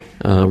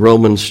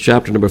Romans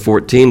chapter number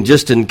 14.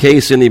 Just in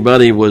case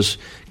anybody was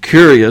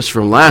curious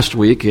from last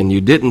week and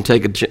you didn't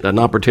take an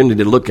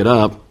opportunity to look it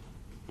up,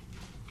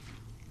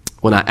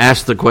 when I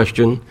asked the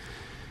question,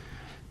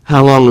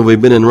 how long have we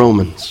been in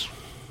Romans?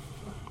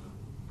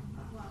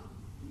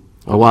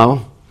 A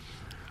while.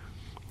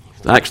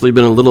 It's actually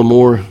been a little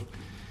more,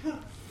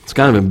 it's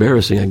kind of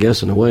embarrassing, I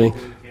guess, in a way.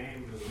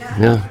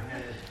 Yeah.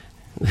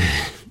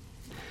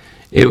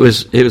 It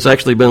was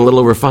actually been a little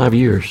over 5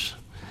 years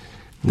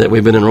that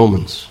we've been in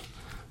Romans.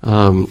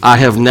 I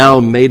have now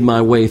made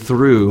my way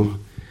through,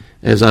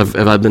 as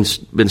I've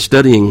been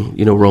studying,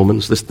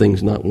 Romans. This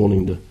thing's not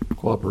wanting to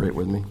cooperate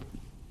with me.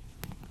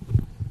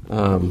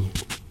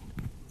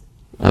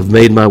 I've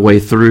made my way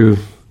through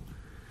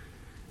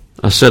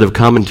a set of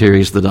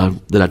commentaries that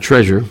I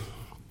treasure.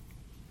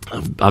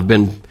 I've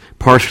been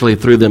partially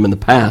through them in the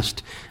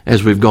past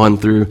as we've gone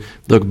through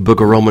the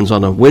book of Romans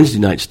on a Wednesday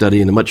night study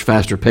in a much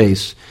faster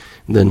pace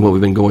than what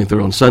we've been going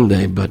through on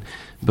Sunday. But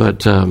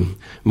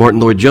Martin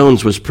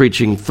Lloyd-Jones was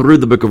preaching through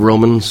the book of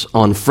Romans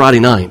on Friday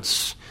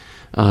nights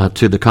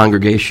to the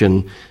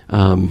congregation,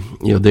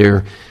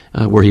 there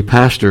where he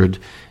pastored,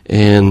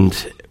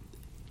 and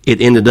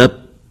it ended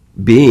up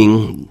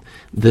being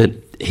that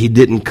he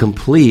didn't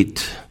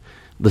complete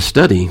the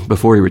study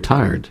before he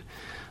retired.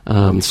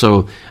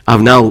 So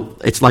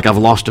it's like I've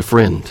lost a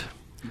friend,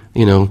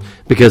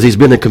 because he's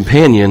been a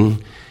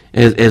companion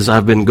as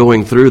I've been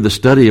going through the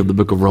study of the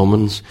book of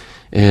Romans.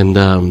 And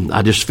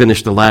I just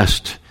finished the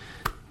last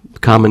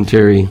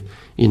commentary,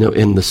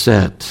 in the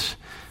set.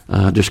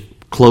 Just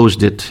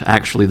closed it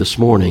actually this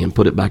morning and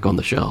put it back on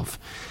the shelf.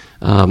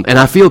 And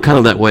I feel kind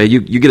of that way.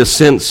 You get a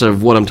sense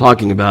of what I'm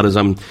talking about as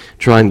I'm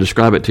trying to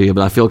describe it to you,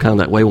 but I feel kind of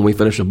that way when we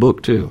finish a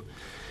book too.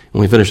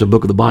 When we finish a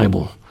book of the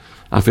Bible,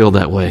 I feel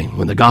that way.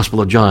 When the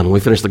Gospel of John, when we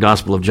finished the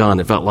Gospel of John,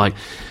 it felt like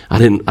I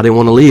didn't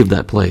want to leave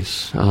that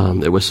place.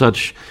 It was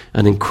such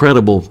an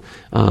incredible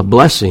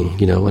blessing,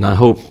 and I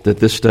hope that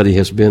this study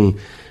has been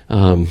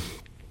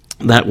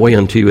that way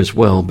unto you as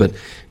well. But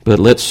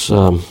let's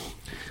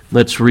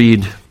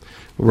read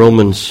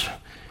Romans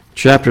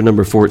chapter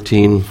number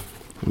 14.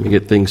 Let me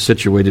get things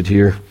situated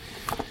here.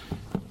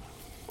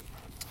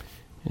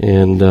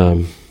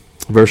 And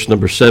verse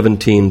number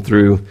 17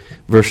 through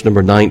verse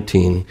number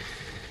 19.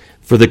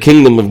 For the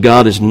kingdom of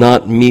God is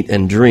not meat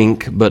and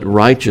drink, but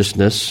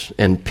righteousness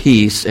and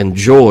peace and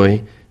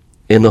joy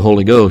in the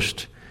Holy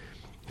Ghost.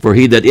 For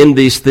he that in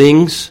these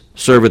things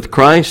serveth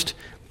Christ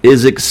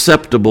is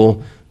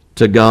acceptable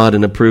to God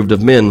and approved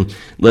of men.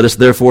 Let us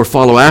therefore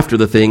follow after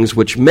the things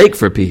which make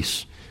for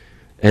peace,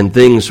 and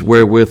things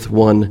wherewith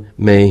one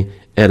may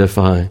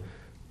edify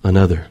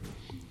another.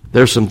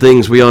 There's some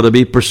things we ought to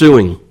be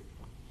pursuing.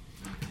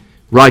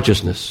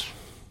 Righteousness,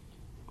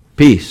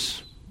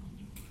 peace,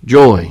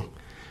 joy.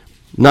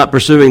 Not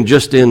pursuing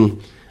just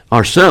in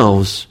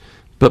ourselves,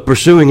 but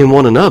pursuing in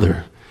one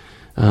another.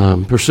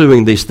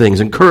 Pursuing these things,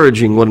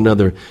 encouraging one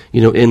another,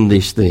 in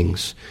these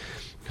things.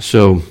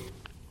 So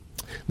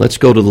let's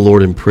go to the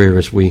Lord in prayer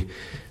as we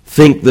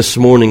think this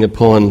morning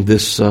upon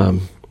this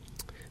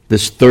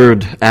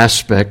third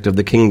aspect of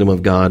the kingdom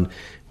of God,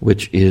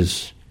 which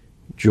is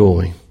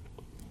joy.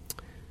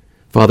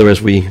 Father,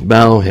 as we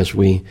bow, as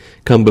we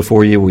come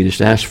before you, we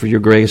just ask for your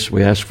grace,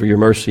 we ask for your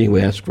mercy, we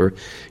ask for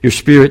your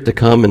Spirit to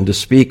come and to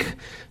speak,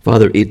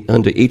 Father,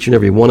 unto each and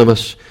every one of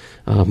us.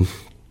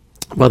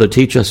 Father,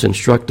 teach us,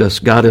 instruct us,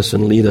 guide us,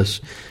 and lead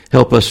us.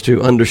 Help us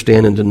to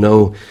understand and to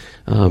know.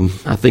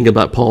 I think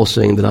about Paul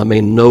saying that I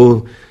may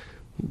know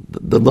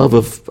the love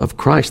of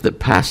Christ that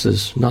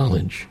passes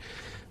knowledge.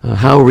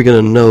 How are we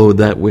going to know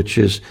that which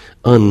is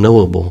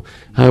unknowable?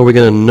 How are we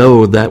going to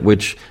know that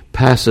which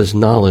passes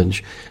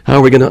knowledge? How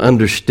are we going to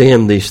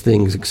understand these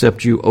things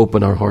except you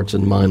open our hearts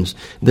and minds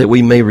that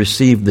we may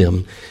receive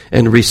them,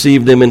 and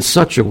receive them in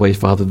such a way,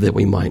 Father, that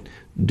we might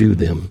do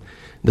them,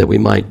 that we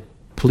might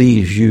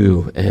please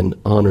you and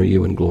honor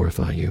you and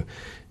glorify you.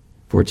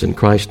 For it's in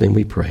Christ's name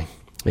we pray.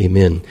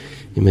 Amen.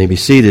 You may be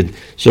seated.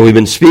 So we've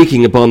been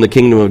speaking upon the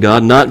kingdom of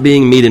God, not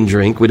being meat and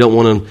drink. We don't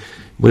want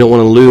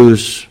to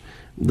lose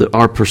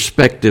our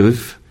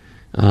perspective.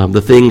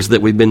 The things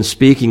that we've been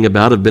speaking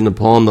about have been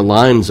upon the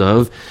lines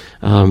of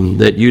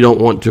that you don't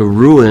want to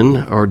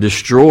ruin or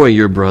destroy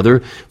your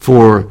brother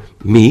for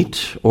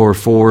meat or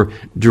for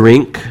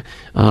drink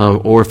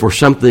or for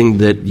something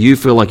that you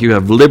feel like you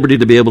have liberty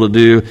to be able to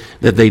do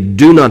that they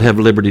do not have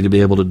liberty to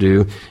be able to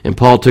do. And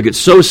Paul took it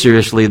so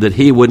seriously that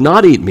he would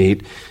not eat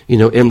meat,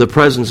 in the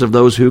presence of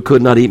those who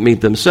could not eat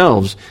meat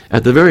themselves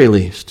at the very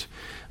least.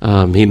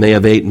 He may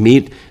have ate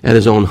meat at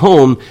his own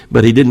home,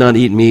 but he did not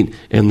eat meat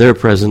in their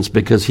presence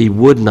because he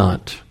would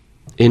not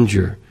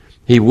injure.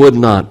 He would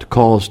not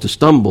cause to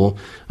stumble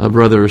a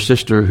brother or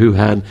sister who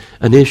had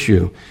an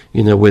issue,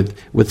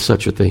 with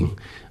such a thing.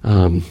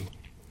 And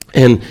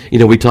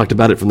we talked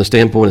about it from the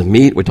standpoint of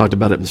meat. We talked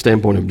about it from the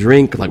standpoint of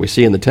drink, like we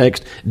see in the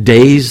text.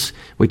 Days,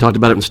 we talked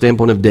about it from the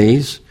standpoint of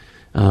days.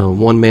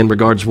 One man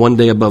regards one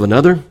day above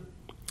another.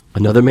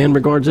 Another man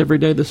regards every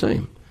day the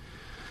same.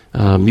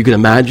 You can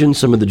imagine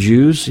some of the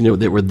Jews,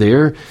 that were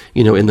there,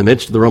 in the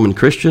midst of the Roman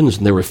Christians,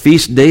 and there were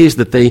feast days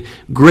that they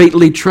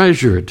greatly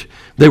treasured.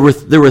 There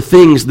were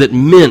things that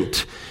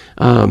meant,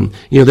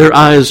 their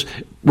eyes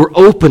were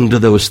open to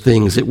those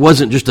things. It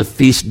wasn't just a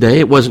feast day.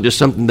 It wasn't just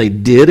something they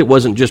did. It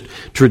wasn't just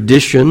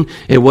tradition.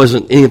 It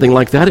wasn't anything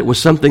like that. It was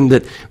something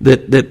that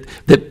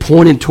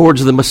pointed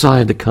towards the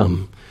Messiah to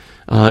come.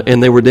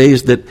 And there were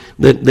days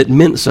that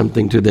meant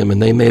something to them,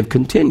 and they may have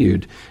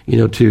continued,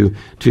 to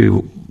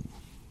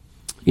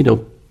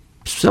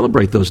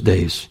celebrate those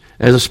days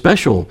as a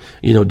special,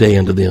 day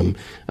unto them.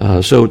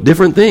 So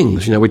different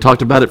things. We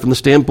talked about it from the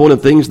standpoint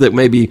of things that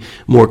may be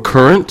more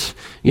current,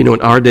 in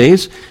our day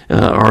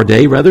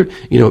rather.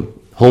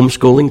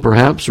 Homeschooling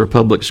perhaps, or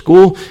public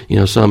school.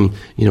 Some,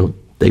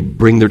 they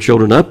bring their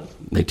children up.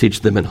 They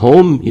teach them at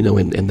home,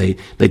 and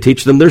they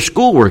teach them their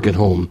schoolwork at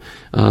home.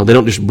 They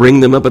don't just bring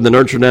them up in the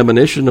nurture and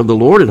admonition of the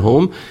Lord at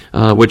home,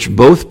 which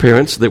both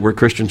parents that were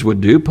Christians would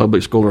do,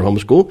 public school or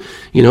homeschool.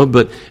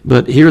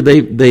 But here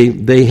they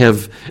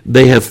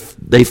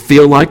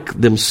feel like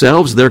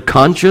themselves, their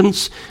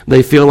conscience,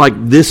 they feel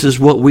like this is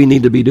what we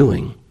need to be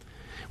doing.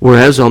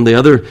 Whereas on the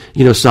other,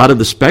 side of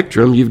the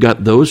spectrum, you've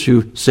got those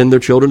who send their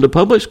children to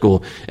public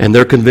school, and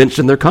they're convinced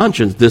in their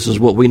conscience this is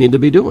what we need to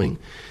be doing.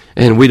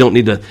 And we don't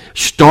need to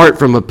start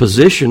from a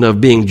position of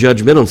being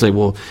judgmental and say,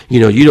 well,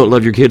 you don't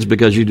love your kids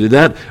because you do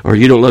that, or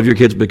you don't love your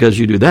kids because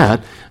you do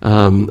that,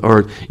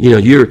 or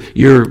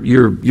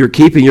you're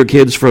keeping your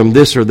kids from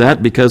this or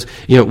that because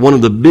one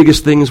of the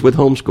biggest things with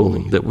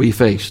homeschooling that we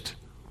faced,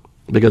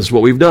 because it's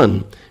what we've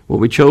done, what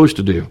we chose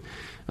to do.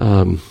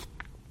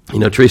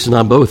 Teresa and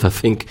I both, I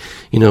think,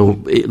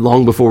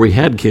 long before we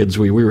had kids,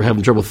 we were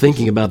having trouble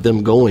thinking about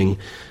them going,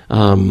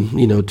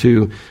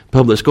 to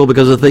public school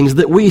because of the things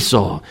that we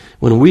saw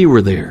when we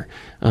were there.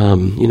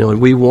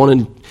 And we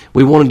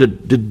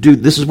wanted to do,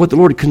 this is what the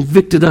Lord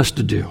convicted us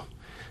to do.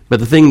 But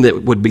the thing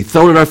that would be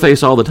thrown in our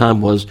face all the time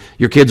was,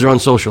 your kids are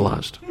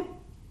unsocialized.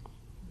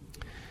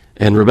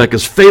 And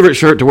Rebecca's favorite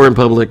shirt to wear in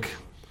public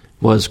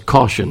was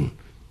caution,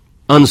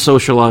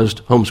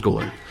 unsocialized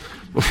homeschooler.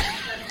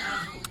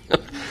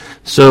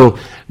 So,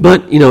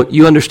 but,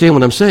 you understand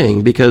what I'm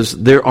saying,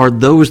 because there are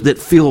those that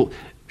feel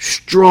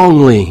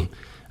strongly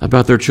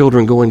about their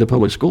children going to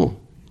public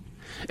school.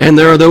 And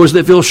there are those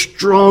that feel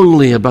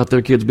strongly about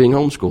their kids being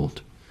homeschooled.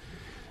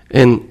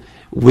 And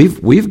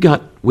we've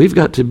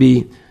got to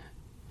be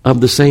of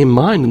the same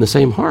mind and the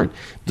same heart.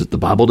 The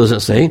Bible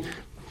doesn't say,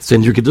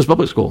 send your kids to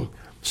public school.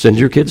 Send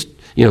your kids,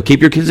 keep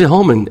your kids at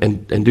home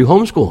and do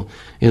homeschool.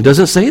 It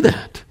doesn't say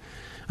that.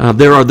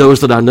 There are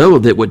those that I know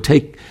that would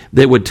take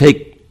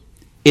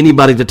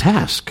anybody to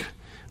task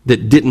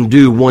that didn't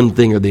do one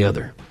thing or the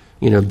other,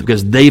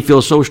 because they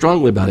feel so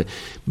strongly about it.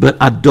 But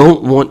I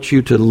don't want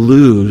you to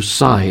lose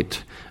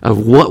sight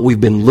of what we've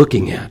been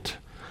looking at,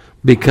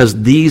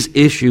 because these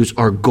issues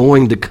are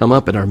going to come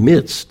up in our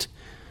midst.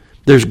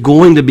 There's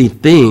going to be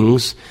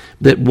things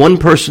that one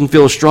person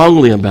feels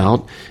strongly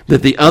about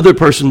that the other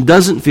person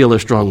doesn't feel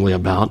as strongly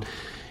about,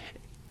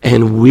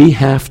 and we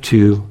have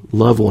to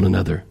love one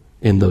another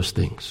in those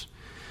things.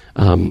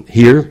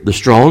 Here, the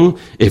strong,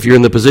 if you're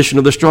in the position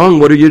of the strong,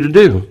 what are you to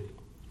do?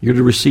 You're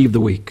to receive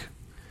the weak.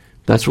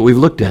 That's what we've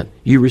looked at.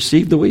 You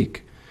receive the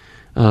weak.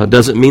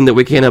 Doesn't mean that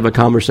we can't have a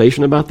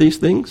conversation about these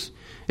things.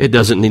 It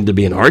doesn't need to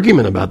be an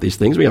argument about these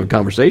things. We have a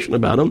conversation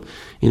about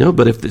them,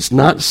 but if it's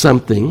not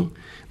something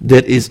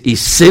that is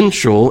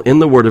essential in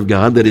the Word of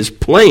God, that is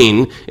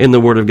plain in the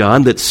Word of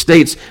God, that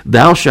states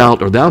thou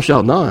shalt or thou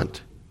shalt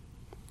not,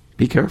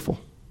 be careful.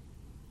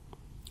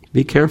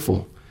 Be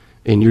careful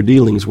in your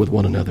dealings with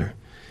one another.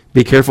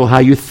 Be careful how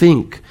you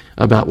think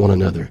about one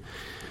another.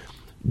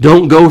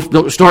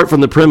 Don't start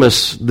from the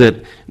premise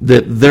that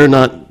they're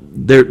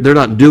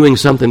not doing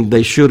something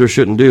they should or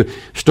shouldn't do.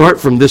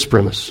 Start from this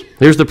premise.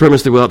 Here's the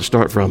premise that we ought to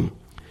start from.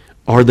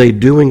 Are they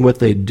doing what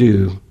they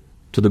do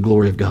to the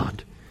glory of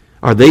God?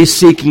 Are they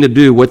seeking to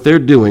do what they're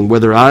doing,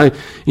 whether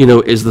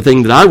is the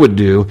thing that I would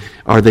do?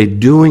 Are they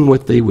doing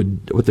what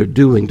they're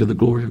doing to the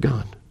glory of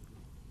God?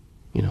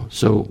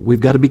 So we've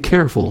got to be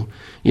careful,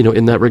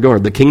 in that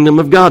regard. The kingdom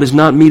of God is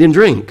not meat and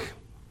drink.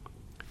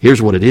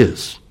 Here's what it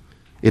is.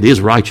 It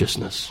is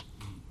righteousness.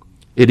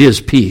 It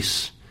is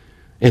peace.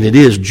 And it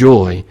is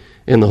joy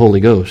in the Holy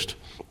Ghost.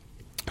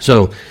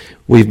 So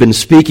we've been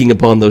speaking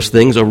upon those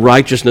things, a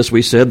righteousness,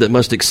 we said, that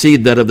must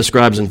exceed that of the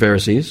scribes and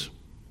Pharisees.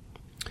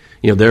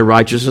 Their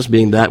righteousness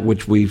being that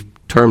which we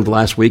termed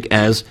last week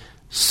as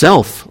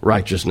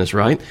self-righteousness,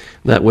 right?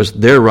 That was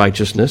their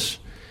righteousness.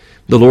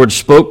 The Lord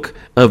spoke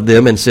of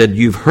them and said,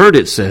 you've heard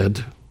it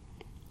said,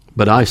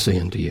 but I say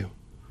unto you,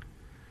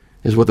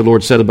 is what the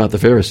Lord said about the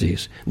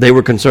Pharisees. They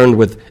were concerned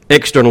with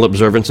external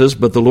observances,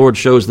 but the Lord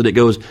shows that it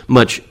goes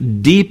much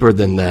deeper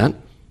than that.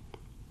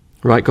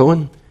 Right,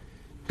 Cohen?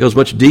 It goes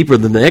much deeper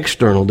than the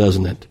external,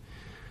 doesn't it?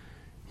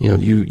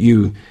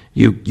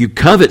 You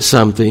covet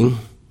something,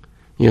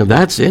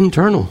 that's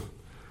internal.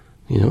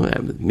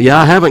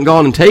 I haven't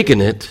gone and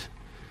taken it.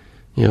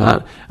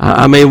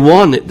 I may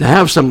want it to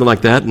have something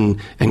like that,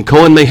 and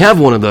Cohen may have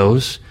one of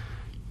those,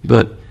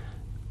 but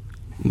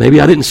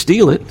maybe I didn't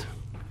steal it.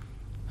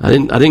 I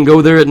didn't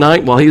go there at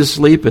night while he's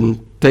asleep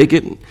and take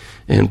it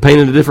and paint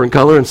it a different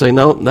color and say,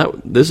 no,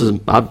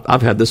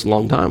 I've had this a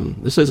long time.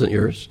 This isn't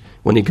yours.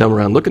 When you come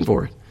around looking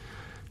for it,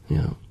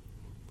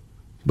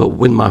 But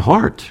when my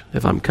heart,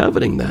 if I'm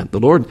coveting that, the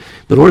Lord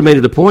made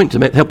it a point to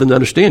help them to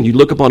understand. You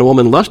look upon a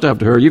woman and lust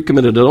after her, you've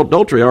committed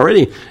adultery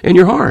already in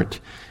your heart.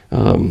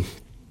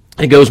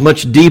 It goes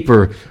much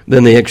deeper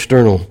than the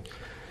external.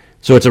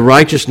 So it's a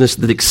righteousness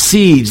that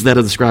exceeds that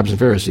of the scribes and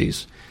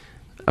Pharisees.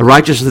 A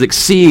righteousness that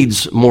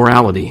exceeds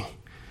morality.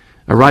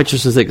 A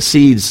righteousness that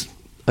exceeds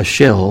a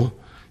shell,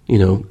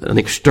 an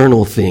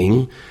external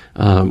thing.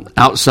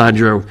 Outside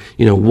your,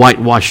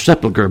 whitewashed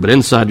sepulcher, but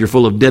inside you're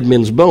full of dead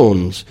men's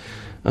bones.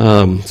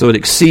 So it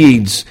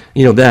exceeds,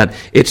 that.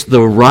 It's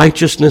the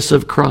righteousness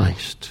of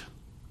Christ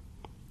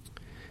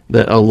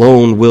that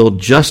alone will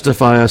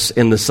justify us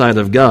in the sight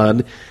of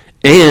God.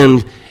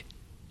 And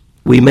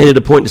we made it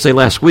a point to say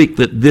last week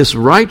that this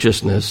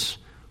righteousness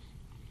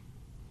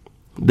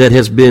that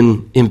has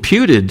been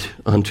imputed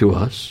unto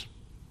us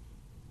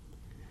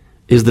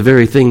is the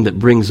very thing that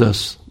brings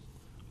us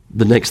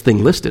the next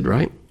thing listed,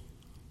 right?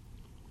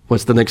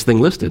 What's the next thing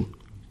listed?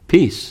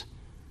 Peace.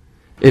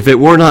 If it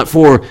were not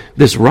for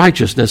this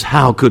righteousness,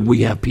 how could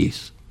we have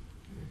peace?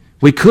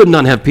 We could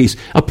not have peace.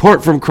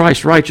 Apart from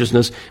Christ's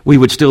righteousness, we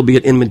would still be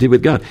at enmity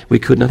with God. We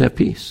could not have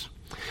peace.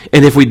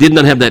 And if we did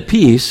not have that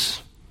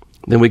peace,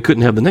 then we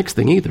couldn't have the next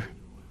thing either.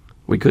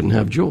 We couldn't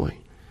have joy.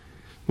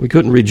 We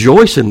couldn't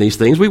rejoice in these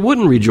things. We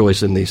wouldn't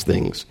rejoice in these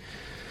things.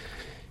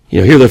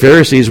 Here the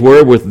Pharisees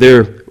were with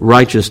their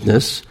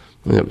righteousness,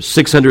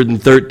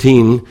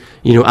 613,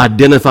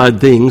 identified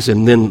things,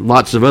 and then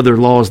lots of other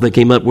laws they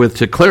came up with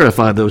to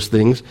clarify those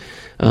things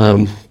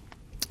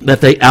that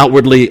they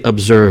outwardly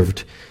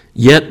observed.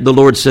 Yet the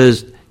Lord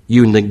says,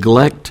 you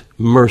neglect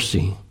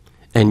mercy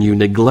and you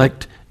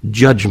neglect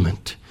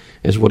judgment,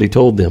 is what he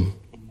told them.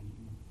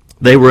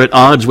 They were at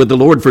odds with the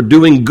Lord for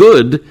doing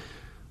good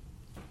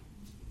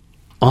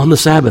on the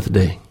Sabbath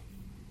day.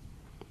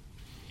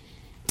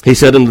 He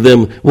said unto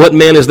them, what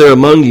man is there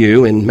among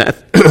you, in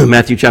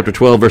Matthew chapter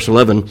 12, verse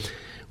 11,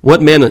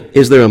 what man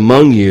is there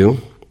among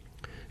you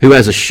who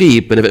has a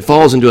sheep, and if it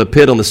falls into a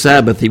pit on the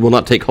Sabbath, he will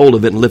not take hold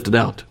of it and lift it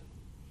out?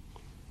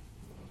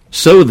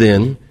 So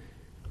then,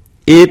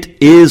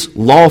 it is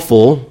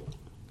lawful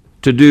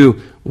to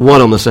do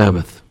what on the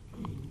Sabbath?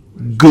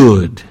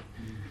 Good.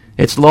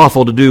 It's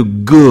lawful to do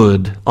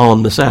good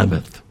on the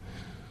Sabbath.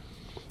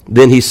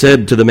 Then he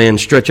said to the man,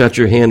 stretch out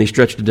your hand. He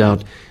stretched it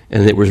out,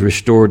 and it was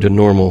restored to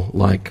normal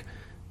like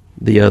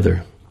the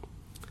other.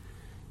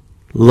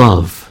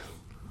 Love.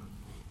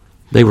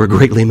 They were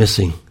greatly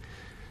missing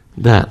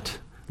that.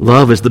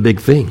 Love is the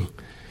big thing.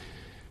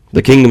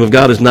 The kingdom of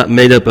God is not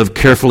made up of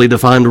carefully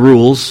defined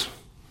rules,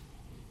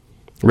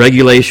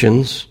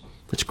 regulations.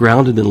 It's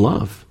grounded in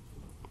love.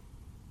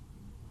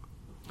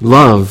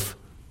 Love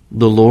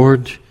the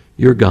Lord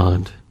your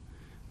God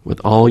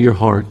with all your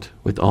heart,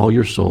 with all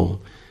your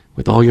soul,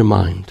 with all your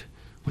mind,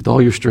 with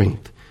all your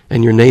strength,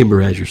 and your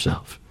neighbor as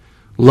yourself.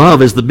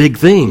 Love is the big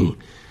thing.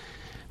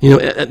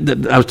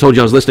 I told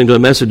you I was listening to a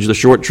message, the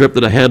short trip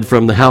that I had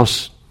from the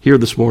house here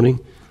this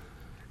morning,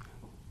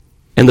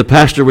 and the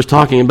pastor was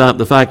talking about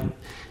the fact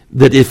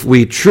that if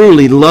we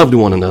truly loved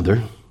one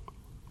another,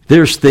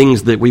 there's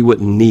things that we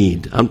wouldn't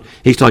need.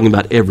 He's talking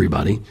about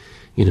everybody.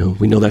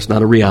 We know that's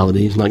not a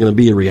reality. It's not going to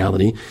be a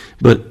reality.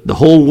 But the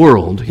whole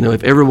world,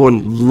 if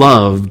everyone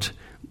loved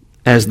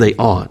as they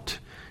ought,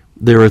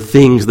 there are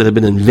things that have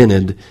been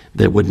invented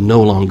that would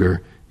no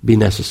longer be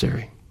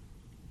necessary.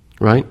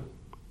 Right?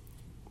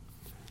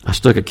 I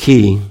stuck a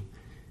key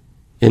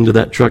into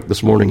that truck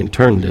this morning and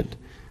turned it.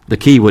 The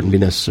key wouldn't be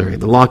necessary.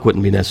 The lock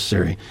wouldn't be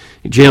necessary.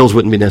 Jails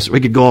wouldn't be necessary.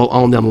 We could go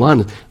all down the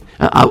line.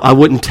 I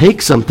wouldn't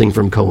take something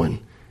from Cohen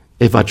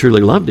if I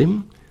truly loved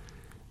him.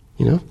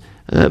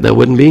 That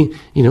wouldn't be,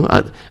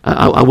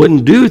 I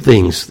wouldn't do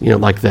things,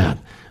 like that.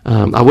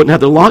 I wouldn't have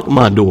to lock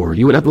my door.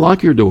 You wouldn't have to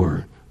lock your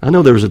door. I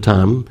know there was a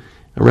time,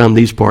 around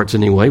these parts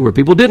anyway, where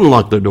people didn't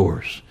lock their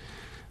doors.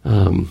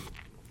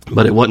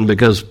 But it wasn't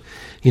because,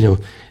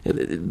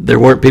 there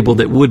weren't people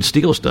that would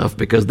steal stuff,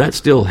 because that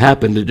still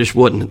happened. It just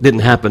didn't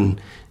happen,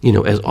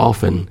 as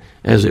often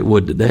as it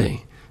would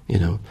today,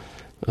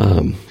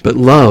 But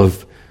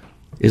love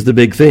is the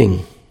big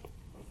thing.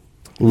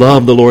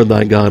 Love the Lord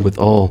thy God with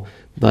all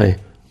thy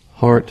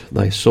heart,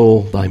 thy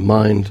soul, thy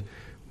mind,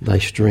 thy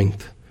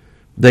strength.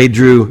 They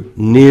drew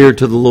near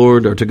to the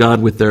Lord or to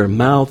God with their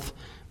mouth,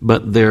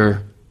 but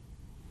their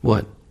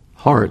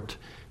heart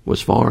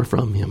was far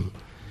from him.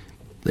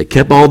 They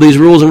kept all these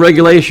rules and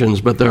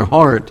regulations, but their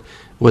heart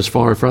was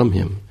far from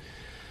him.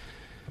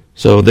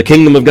 So the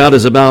kingdom of God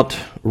is about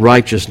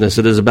righteousness.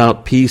 It is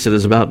about peace. It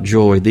is about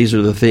joy. These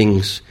are the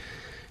things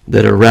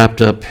that are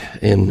wrapped up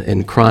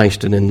in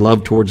Christ and in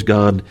love towards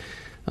God,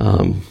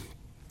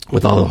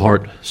 with all the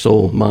heart,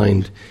 soul,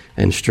 mind,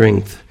 and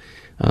strength.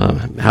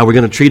 How are we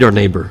going to treat our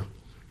neighbor?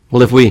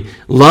 Well, if we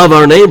love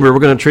our neighbor, we're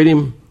going to treat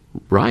him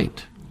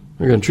right.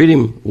 We're going to treat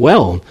him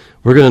well.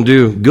 We're going to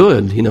do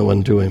good,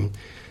 unto him.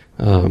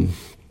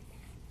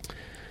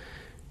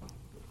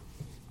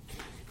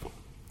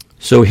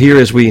 So here,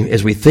 as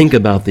we think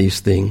about these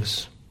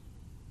things,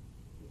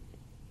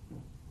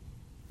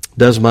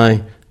 does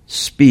my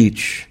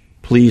speech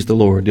please the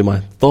Lord? Do my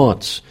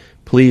thoughts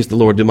please the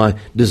Lord? Do my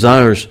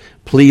desires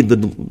please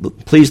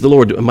the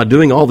Lord? Am I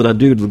doing all that I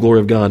do to the glory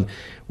of God?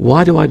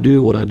 Why do I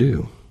do what I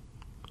do?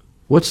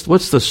 What's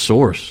the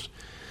source?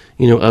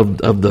 Of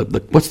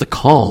the what's the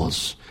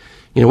cause?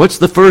 What's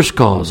the first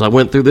cause? I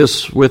went through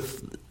this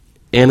with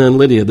Anna and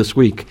Lydia this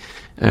week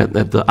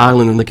at the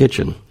island in the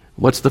kitchen.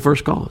 What's the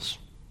first cause?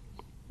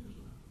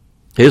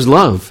 His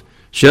love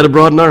shed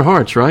abroad in our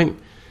hearts, right?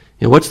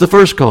 What's the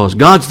first cause?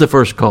 God's the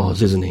first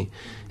cause, isn't He?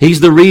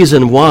 He's the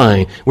reason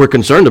why we're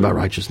concerned about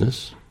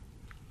righteousness,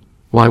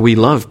 why we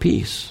love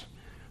peace,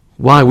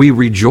 why we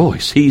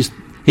rejoice. He's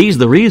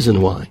the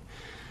reason why.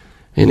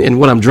 And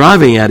what I'm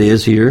driving at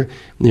is here,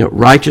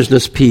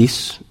 righteousness,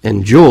 peace,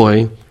 and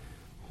joy,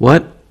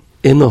 what?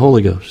 In the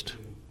Holy Ghost.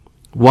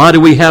 Why do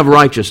we have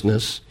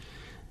righteousness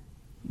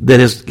that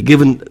has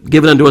given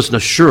unto us an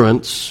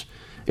assurance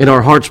in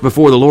our hearts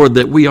before the Lord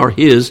that we are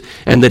His,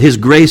 and that His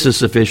grace is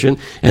sufficient,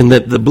 and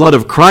that the blood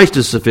of Christ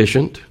is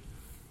sufficient?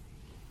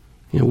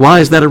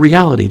 Why is that a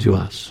reality to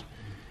us?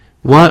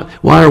 Why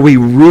are we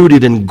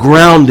rooted and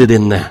grounded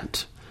in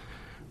that?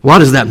 Why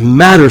does that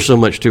matter so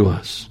much to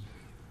us?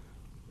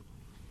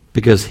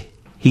 Because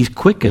He's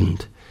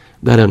quickened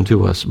that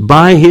unto us.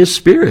 By His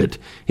Spirit,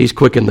 He's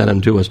quickened that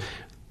unto us.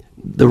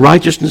 The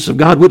righteousness of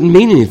God wouldn't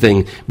mean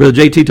anything. Brother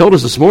JT told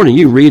us this morning,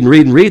 you read and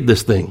read and read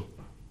this thing.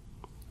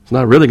 It's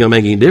not really going to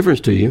make any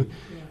difference to you.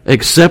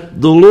 Except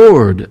the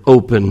Lord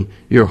open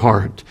your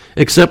heart.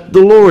 Except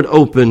the Lord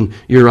open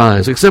your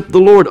eyes. Except the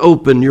Lord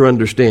open your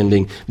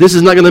understanding. This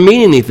is not going to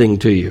mean anything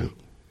to you.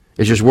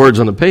 It's just words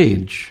on a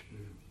page.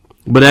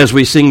 But as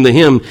we sing the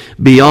hymn,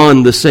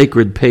 beyond the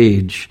sacred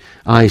page,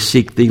 I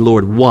seek thee,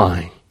 Lord.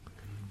 Why?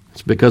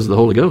 It's because of the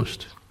Holy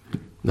Ghost.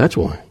 That's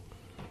why.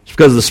 It's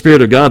because of the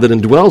Spirit of God that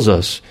indwells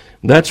us.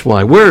 That's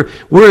why. Where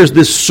is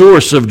this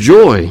source of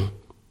joy?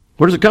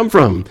 Where does it come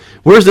from?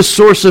 Where does this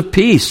source of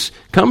peace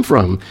come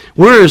from?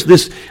 Where is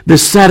this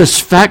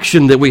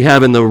satisfaction that we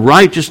have in the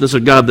righteousness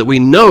of God, that we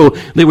know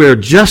that we are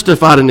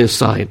justified in His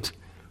sight?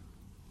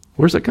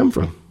 Where does that come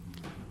from?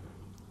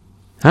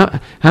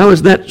 How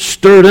is that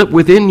stirred up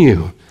within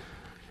you?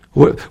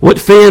 What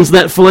fans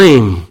that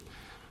flame?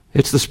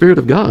 It's the Spirit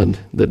of God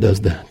that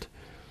does that.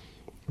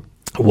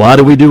 Why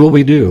do we do what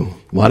we do?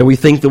 Why do we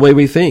think the way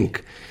we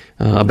think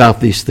about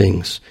these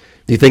things?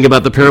 Do you think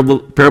about the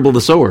parable of the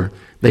sower?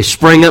 They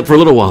sprang up for a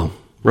little while,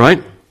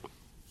 right?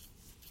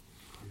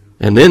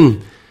 And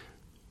then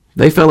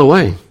they fell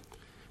away.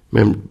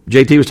 Remember,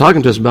 JT was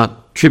talking to us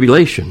about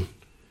tribulation.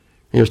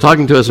 He was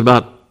talking to us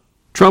about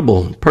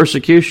trouble,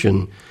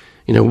 persecution.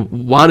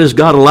 Why does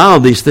God allow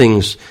these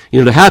things,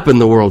 to happen,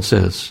 the world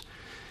says.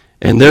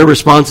 And their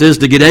response is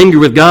to get angry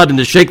with God and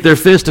to shake their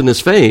fist in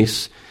His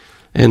face.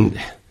 And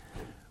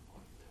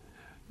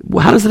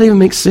how does that even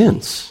make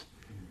sense?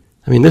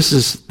 I mean,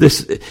 this.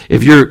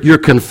 If you're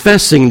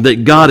confessing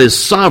that God is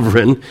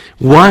sovereign,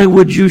 why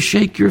would you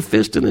shake your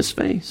fist in His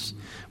face?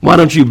 Why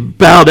don't you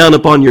bow down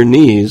upon your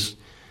knees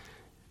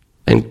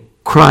and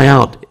cry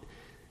out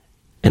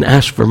and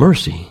ask for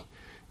mercy?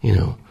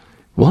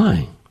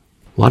 Why?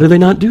 Why do they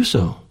not do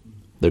so?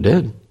 They're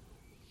dead.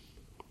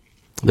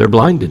 They're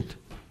blinded.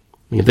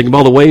 You think of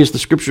all the ways the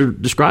Scripture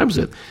describes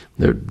it.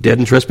 They're dead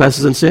in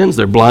trespasses and sins.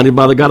 They're blinded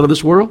by the god of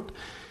this world.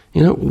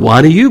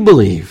 Why do you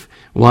believe?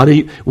 Why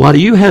do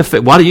you have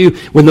faith? Why do you,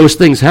 when those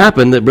things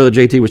happen that Brother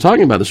JT was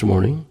talking about this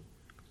morning,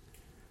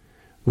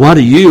 why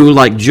do you,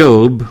 like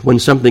Job, when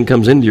something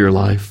comes into your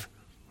life,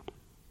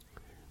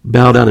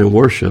 bow down and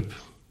worship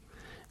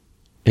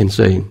and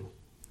say,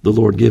 the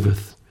Lord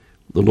giveth,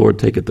 the Lord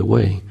taketh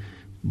away,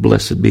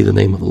 blessed be the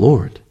name of the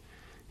Lord?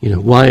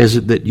 Why is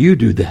it that you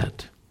do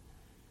that?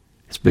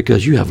 It's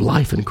because you have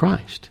life in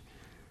Christ.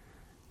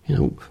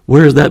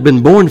 Where has that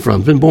been born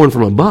from? It's been born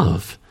from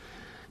above.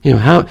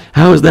 How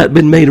has that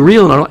been made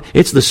real in our life?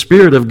 It's the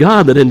Spirit of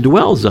God that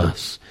indwells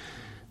us.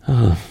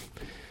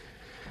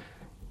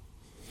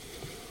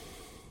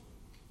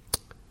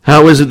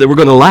 How is it that we're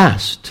going to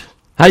last?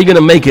 How are you going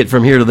to make it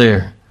from here to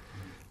there?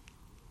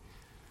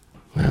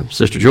 Well,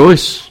 Sister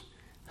Joyce,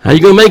 how are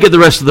you going to make it the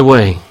rest of the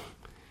way?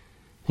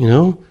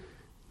 Anna,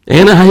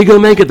 how are you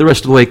going to make it the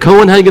rest of the way?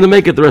 Cohen, how are you going to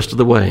make it the rest of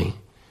the way?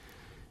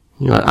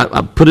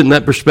 I put it in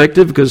that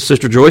perspective because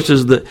Sister Joyce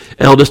is the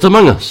eldest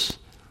among us.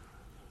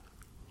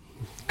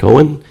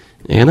 Cohen,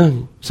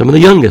 Anna, some of the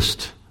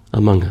youngest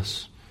among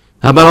us.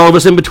 How about all of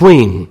us in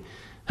between?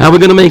 How are we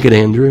going to make it,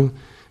 Andrew?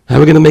 How are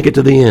we going to make it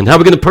to the end? How are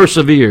we going to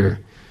persevere?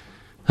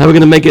 How are we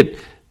going to make it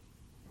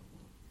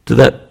to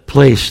that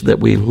place that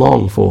we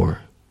long for,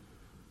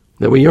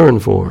 that we yearn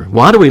for?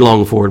 Why do we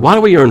long for it? Why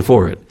do we yearn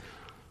for it?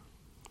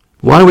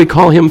 Why do we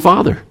call Him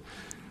Father?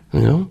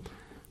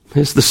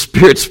 It's the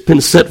Spirit's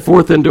been set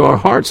forth into our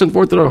hearts and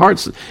forth in our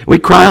hearts. We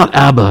cry out,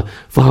 Abba,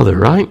 Father,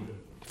 right?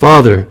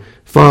 Father,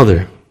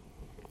 Father.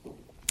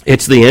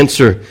 It's the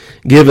answer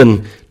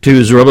given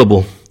to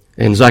Zerubbabel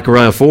in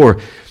Zechariah 4.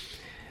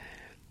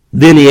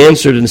 Then he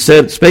answered and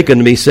spake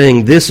unto me,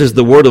 saying, This is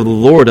the word of the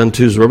Lord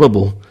unto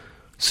Zerubbabel,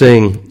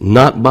 saying,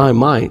 not by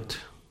might,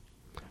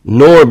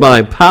 nor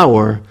by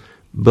power,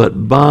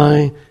 but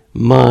by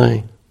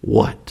my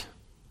what?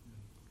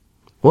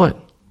 What?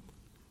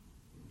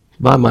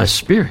 By my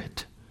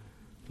Spirit.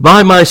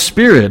 By my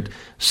Spirit,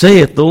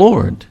 saith the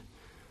Lord.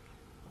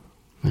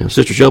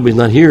 Sister Shelby's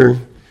not here,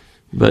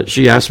 but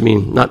she asked me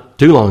not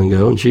too long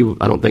ago, and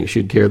I don't think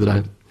she'd care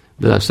that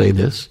I say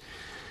this,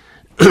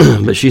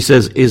 but she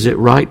says, is it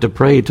right to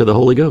pray to the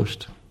Holy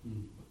Ghost?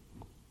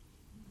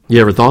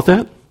 You ever thought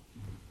that?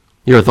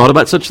 You ever thought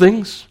about such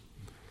things?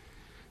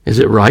 Is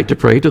it right to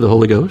pray to the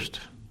Holy Ghost?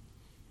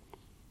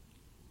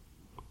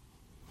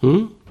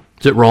 Is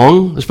it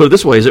wrong? Let's put it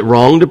this way. Is it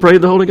wrong to pray to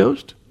the Holy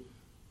Ghost?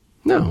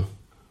 No.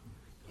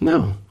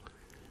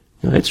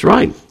 It's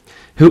right.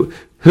 Who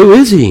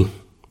is He?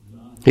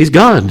 He's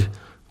God.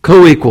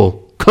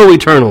 Co-equal.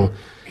 Co-eternal.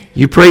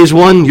 You praise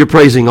one, you're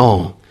praising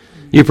all.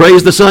 You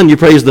praise the Son, you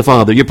praise the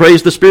Father. You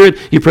praise the Spirit,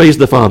 you praise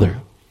the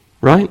Father.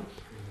 Right?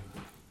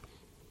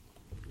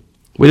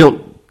 We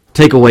don't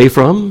take away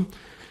from,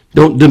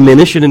 don't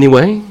diminish in any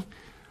way,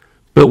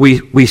 but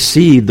we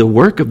see the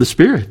work of the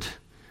Spirit.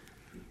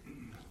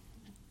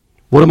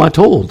 What am I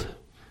told?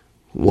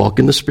 Walk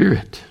in the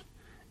Spirit,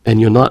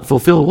 and you'll not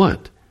fulfill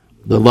what?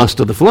 The lust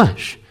of the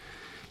flesh.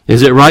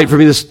 Is it right for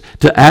me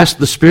to ask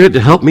the Spirit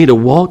to help me to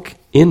walk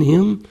in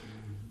Him?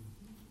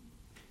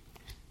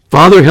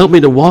 Father, help me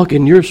to walk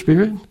in your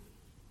Spirit.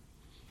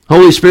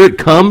 Holy Spirit,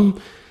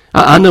 come.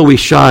 I know we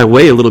shy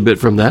away a little bit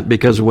from that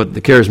because of what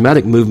the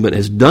charismatic movement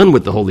has done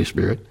with the Holy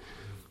Spirit.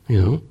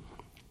 You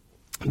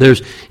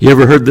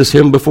ever heard this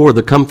hymn before?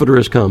 The Comforter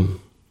has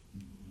come.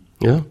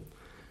 Yeah.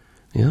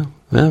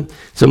 Well,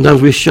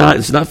 sometimes we shy.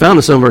 It's not found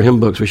in some of our hymn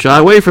books. We shy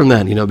away from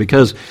that,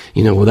 because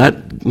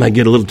that might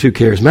get a little too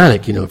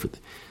charismatic.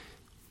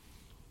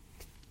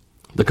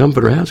 The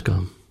Comforter has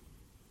come.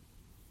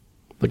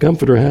 The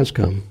Comforter has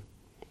come.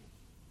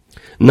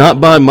 Not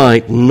by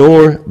might,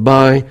 nor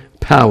by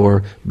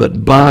power,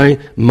 but by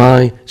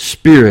my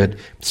Spirit,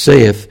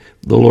 saith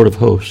the Lord of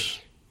hosts.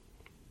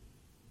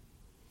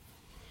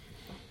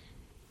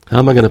 How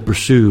am I going to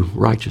pursue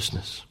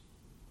righteousness?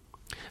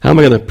 How am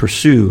I going to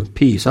pursue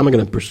peace? How am I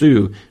going to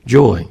pursue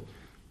joy?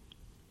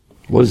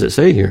 What does it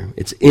say here?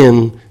 It's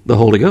in the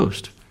Holy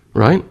Ghost,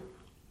 right?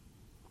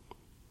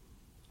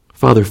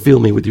 Father, fill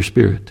me with your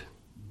Spirit.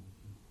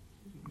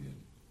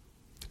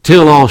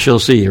 Till all shall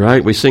see,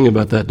 right? We sing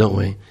about that, don't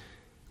we?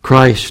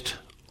 Christ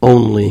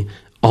only,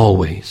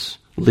 always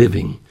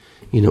living,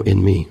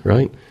 in me,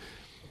 right?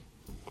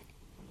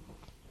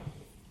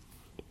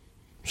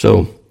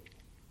 So,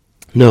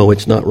 no,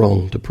 it's not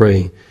wrong to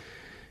pray.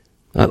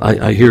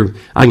 I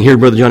can hear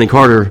Brother Johnny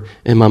Carter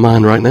in my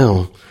mind right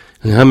now.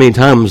 And how many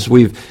times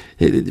I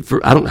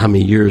don't know how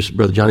many years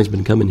Brother Johnny's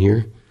been coming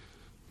here.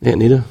 Aunt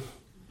Nita?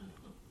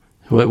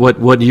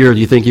 What year do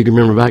you think you can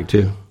remember back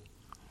to?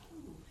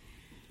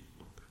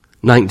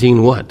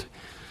 19 what?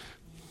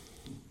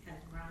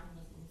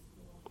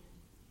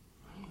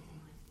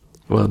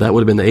 Well, that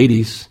would have been the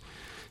 80s,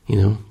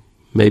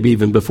 maybe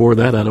even before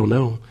that, I don't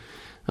know.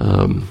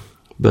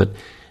 But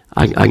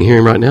I can hear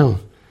him right now.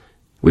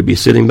 We'd be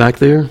sitting back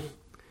there,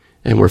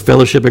 and we're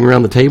fellowshipping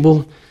around the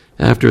table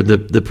after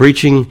the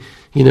preaching,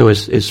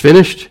 is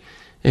finished,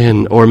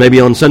 or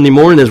maybe on Sunday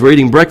morning as we're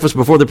eating breakfast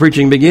before the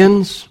preaching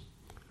begins,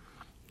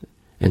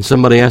 and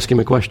somebody asks him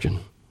a question.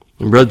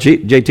 And Brother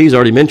JT's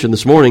already mentioned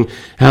this morning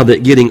how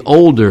that getting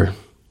older,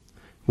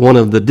 one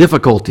of the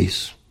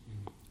difficulties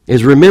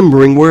is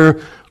remembering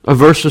where a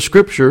verse of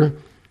Scripture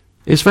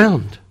is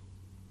found.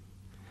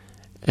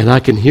 And I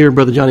can hear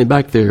Brother Johnny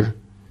back there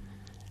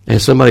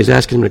as somebody's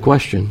asking him a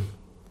question.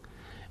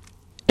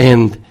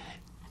 And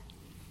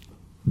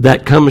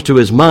that comes to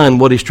his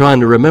mind what he's trying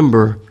to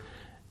remember.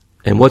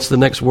 And what's the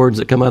next words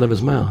that come out of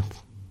his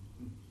mouth?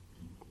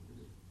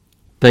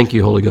 Thank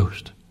you, Holy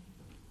Ghost.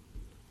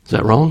 Is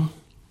that wrong?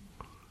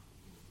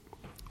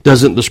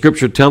 Doesn't the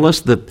Scripture tell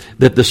us that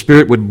the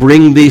Spirit would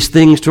bring these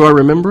things to our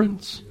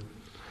remembrance?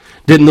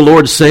 Didn't the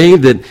Lord say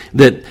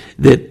that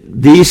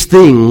these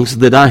things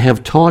that I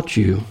have taught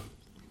you,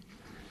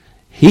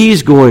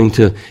 He's going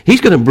to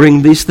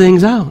bring these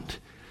things out.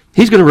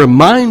 He's going to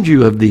remind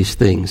you of these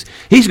things.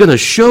 He's going to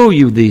show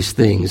you these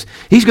things.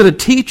 He's going to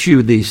teach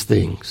you these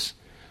things.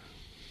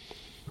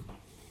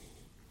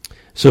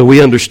 So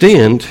we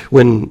understand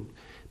when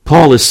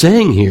Paul is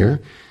saying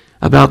here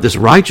about this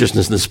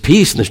righteousness, this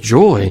peace, and this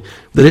joy,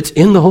 that it's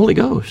in the Holy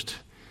Ghost.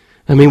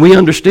 I mean, we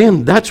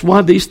understand that's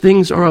why these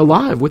things are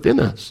alive within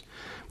us.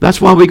 That's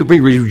why we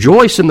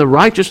rejoice in the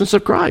righteousness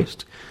of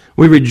Christ.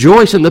 We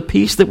rejoice in the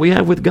peace that we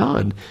have with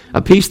God,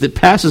 a peace that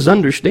passes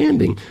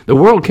understanding. The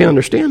world can't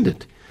understand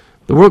it.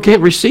 The world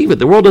can't receive it.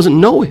 The world doesn't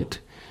know it.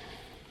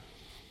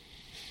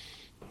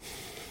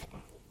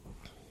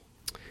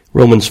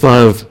 Romans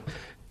 5,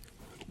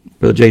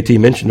 Brother JT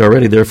mentioned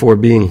already, therefore,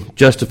 being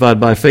justified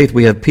by faith,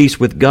 we have peace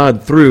with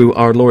God through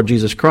our Lord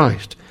Jesus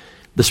Christ.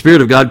 The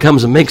Spirit of God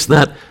comes and makes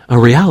that a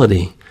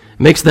reality,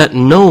 makes that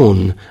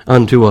known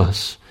unto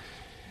us.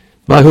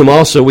 By whom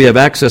also we have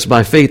access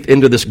by faith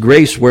into this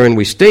grace wherein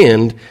we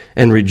stand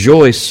and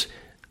rejoice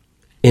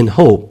in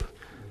hope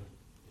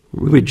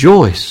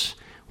Rejoice.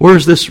 Where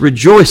does this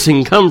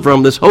rejoicing come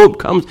from? This hope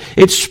comes,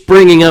 it's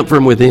springing up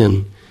from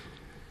within.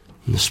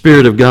 And the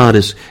Spirit of God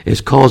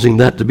is causing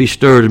that to be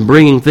stirred and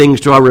bringing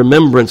things to our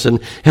remembrance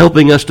and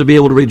helping us to be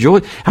able to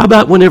rejoice. How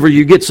about whenever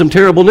you get some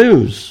terrible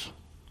news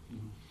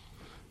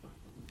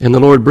and the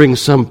Lord brings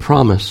some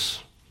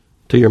promise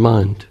to your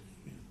mind,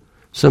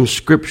 some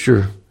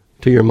scripture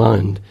to your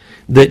mind,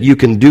 that you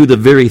can do the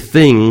very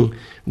thing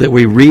that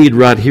we read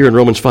right here in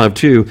Romans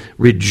 5:2,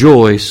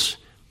 rejoice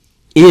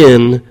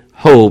in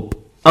hope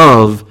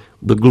of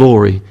the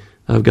glory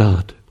of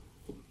God.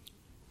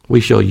 We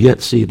shall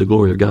yet see the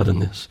glory of God in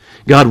this.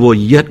 God will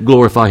yet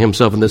glorify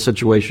himself in this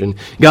situation.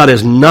 God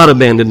has not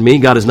abandoned me.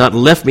 God has not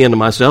left me unto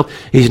myself.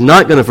 He's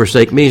not going to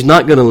forsake me. He's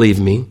not going to leave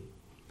me.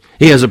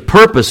 He has a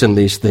purpose in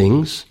these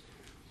things.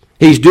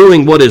 He's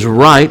doing what is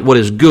right, what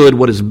is good,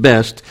 what is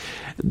best.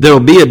 There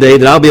will be a day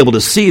that I'll be able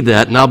to see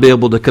that and I'll be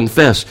able to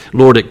confess,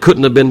 Lord, it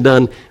couldn't have been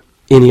done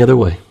any other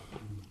way.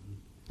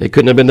 It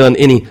couldn't have been done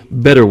any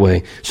better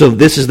way. So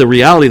this is the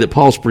reality that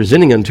Paul's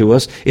presenting unto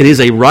us. It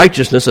is a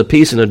righteousness, a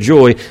peace, and a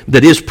joy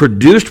that is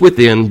produced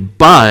within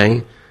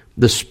by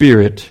the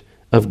Spirit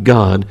of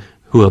God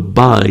who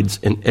abides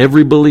in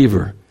every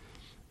believer.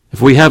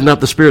 If we have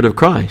not the Spirit of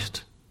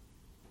Christ,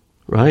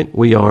 right,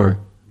 we are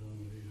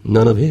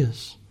none of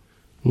His.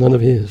 None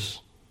of His.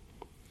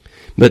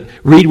 But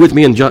read with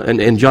me in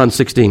John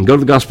 16. Go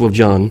to the Gospel of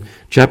John,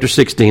 chapter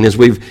 16, as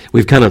we've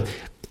kind of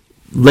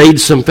laid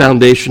some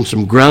foundation,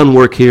 some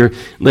groundwork here.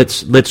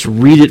 Let's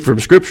read it from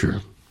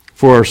Scripture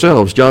for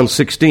ourselves. John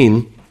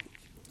 16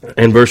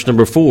 and verse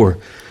number 4.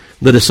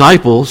 The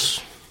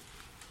disciples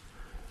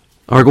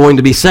are going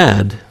to be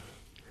sad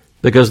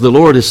because the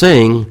Lord is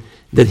saying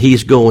that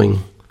He's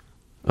going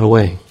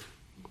away.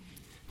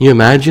 Can you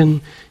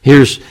imagine?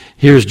 Here's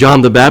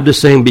John the Baptist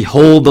saying,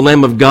 "Behold the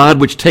Lamb of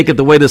God, which taketh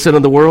away the sin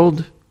of the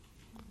world."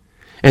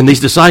 And these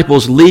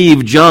disciples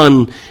leave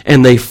John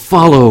and they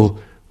follow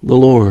the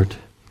Lord.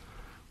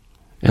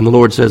 And the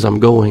Lord says, "I'm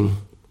going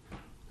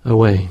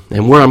away.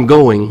 And where I'm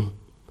going,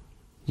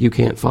 you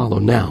can't follow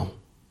now.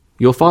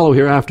 You'll follow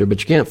hereafter, but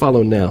you can't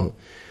follow now."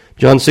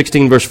 John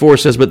 16 verse 4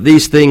 says, "But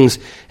these things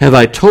have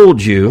I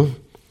told you,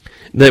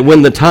 that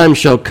when the time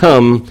shall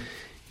come,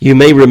 you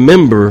may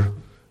remember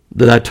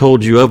that I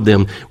told you of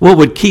them." What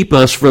would keep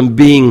us from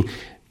being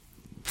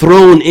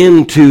thrown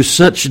into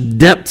such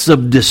depths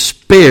of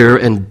despair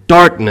and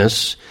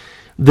darkness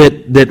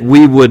that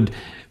we would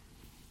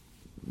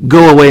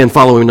go away and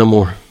follow Him no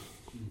more?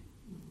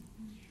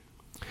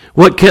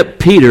 What kept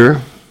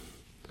Peter,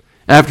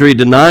 after he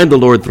denied the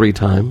Lord 3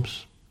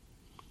 times,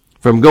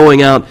 from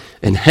going out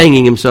and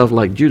hanging himself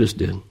like Judas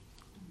did?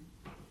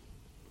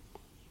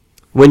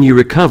 When you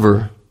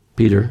recover,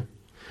 Peter,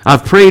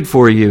 I've prayed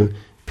for you,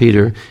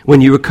 Peter. When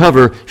you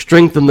recover,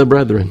 strengthen the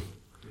brethren.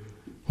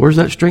 Where does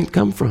that strength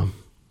come from?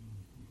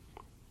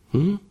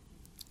 It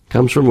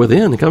comes from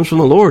within. It comes from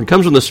the Lord. It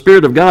comes from the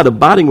Spirit of God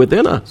abiding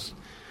within us.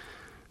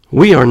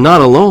 We are not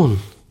alone.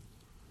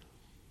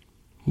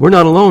 We're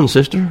not alone,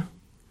 sister.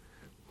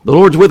 The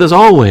Lord's with us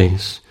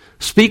always.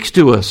 Speaks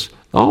to us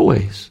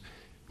always.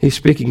 He's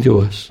speaking to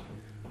us.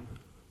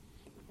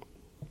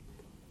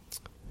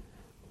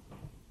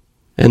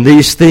 "And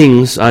these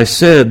things I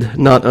said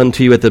not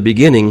unto you at the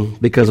beginning,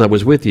 because I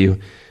was with you.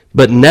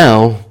 But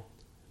now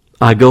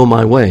I go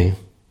my way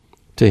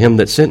to Him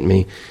that sent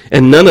me.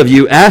 And none of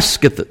you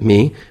asketh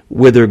me,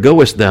 Whither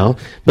goest thou?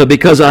 But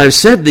because I have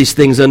said these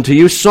things unto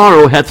you,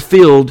 sorrow hath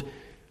filled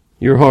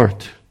your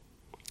heart.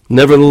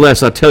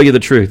 Nevertheless, I tell you the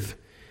truth.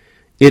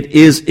 It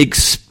is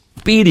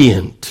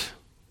expedient."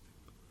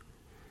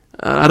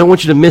 I don't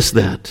want you to miss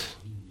that.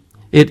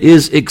 It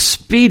is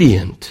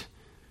expedient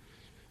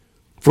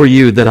for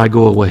you that I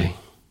go away.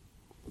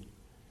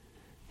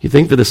 You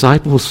think the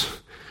disciples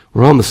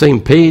were on the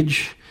same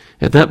page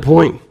at that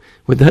point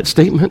with that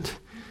statement?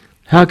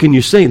 How can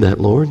you say that,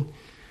 Lord?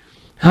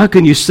 How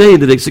can you say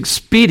that it's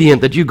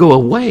expedient that you go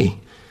away?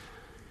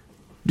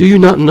 Do you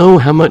not know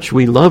how much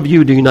we love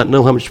you? Do you not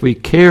know how much we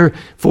care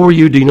for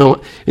you? Do you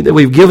know that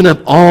we've given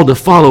up all to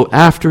follow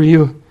after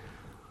you?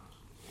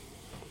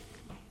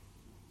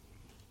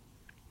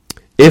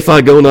 "If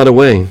I go not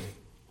away,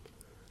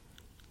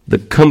 the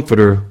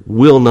Comforter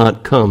will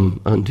not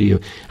come unto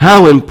you."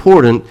 How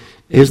important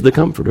is the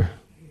Comforter?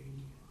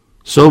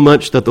 So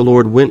much that the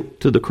Lord went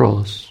to the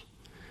cross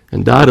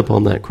and died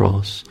upon that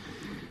cross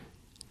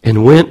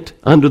and went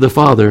unto the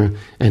Father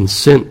and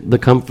sent the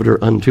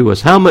Comforter unto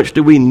us. How much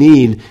do we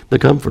need the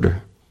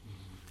Comforter?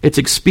 It's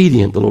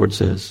expedient, the Lord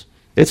says.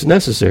 It's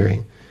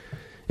necessary.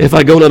 "If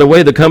I go not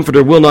away, the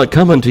Comforter will not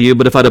come unto you,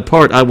 but if I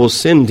depart, I will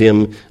send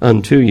Him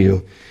unto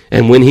you.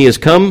 And when He is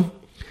come,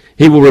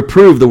 He will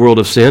reprove the world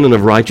of sin and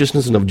of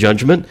righteousness and of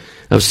judgment,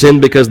 of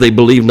sin because they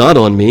believe not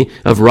on me,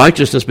 of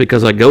righteousness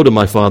because I go to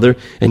my Father,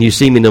 and you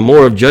see me no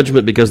more, of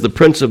judgment because the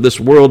prince of this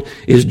world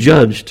is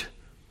judged."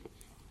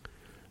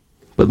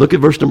 But look at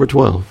verse number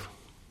 12.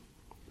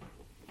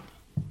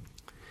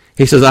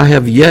 He says, "I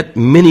have yet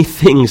many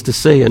things to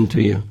say unto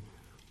you.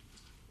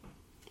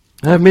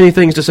 I have many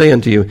things to say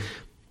unto you,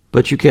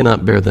 but you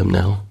cannot bear them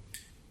now.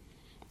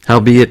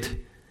 Howbeit,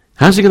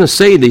 How's he going to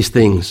say these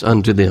things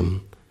unto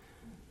them?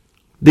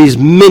 These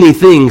many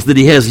things that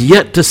he has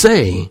yet to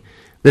say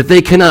that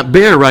they cannot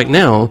bear right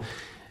now.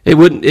 It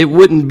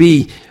wouldn't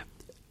be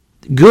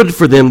good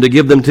for them to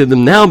give them to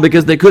them now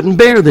because they couldn't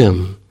bear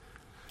them.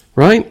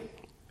 Right?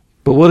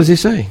 But what does he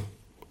say?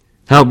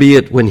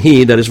 Howbeit when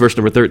he, that is verse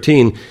number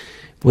 13,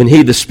 when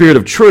he, the Spirit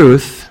of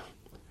truth,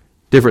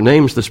 different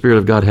names the Spirit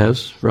of God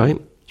has,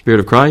 right? Spirit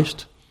of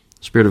Christ,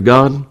 Spirit of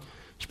God,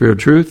 Spirit of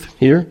truth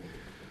here.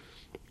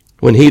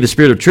 When he, the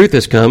Spirit of truth,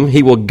 has come,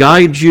 he will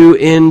guide you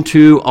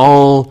into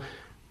all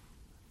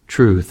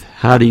truth.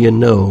 How do you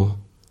know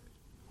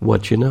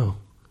what you know?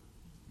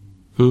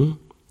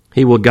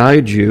 He will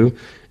guide you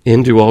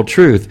into all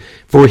truth.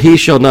 For he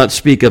shall not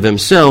speak of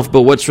himself,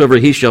 but whatsoever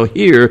he shall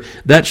hear,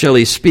 that shall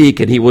he speak,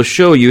 and he will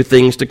show you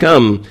things to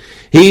come.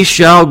 He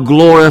shall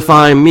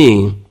glorify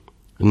me.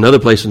 Another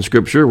place in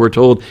Scripture, we're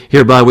told,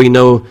 hereby we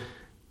know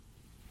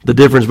the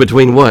difference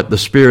between what? The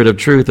Spirit of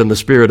truth and the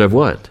spirit of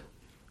what?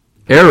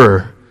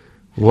 Error.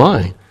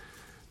 Why?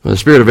 Well, the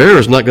spirit of error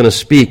is not going to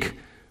speak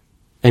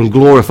and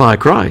glorify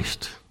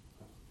Christ.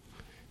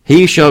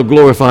 He shall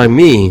glorify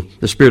me,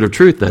 the Spirit of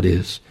truth, that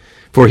is.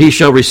 For he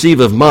shall receive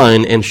of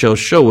mine and shall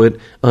show it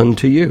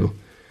unto you.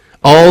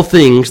 All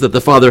things that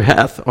the Father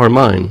hath are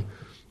mine.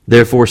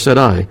 Therefore said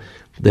I,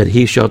 that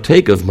he shall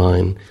take of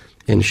mine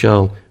and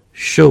shall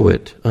show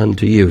it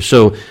unto you.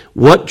 So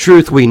what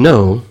truth we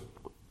know,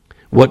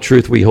 what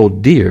truth we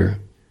hold dear,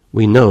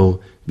 we know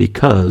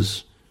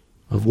because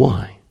of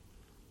why?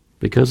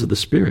 Because of the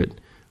Spirit.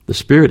 The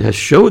Spirit has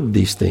showed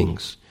these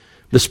things.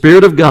 The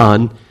Spirit of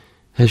God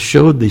has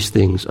showed these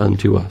things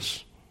unto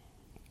us.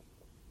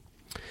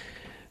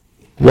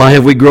 Why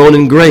have we grown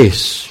in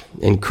grace,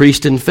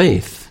 increased in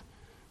faith?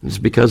 It's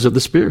because of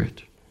the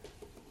Spirit.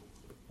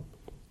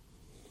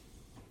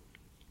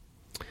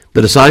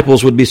 The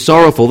disciples would be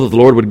sorrowful that the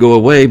Lord would go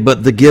away,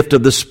 but the gift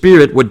of the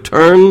Spirit would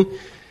turn,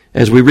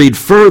 as we read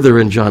further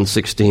in John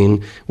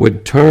 16,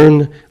 would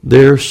turn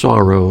their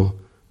sorrow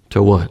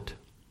to what?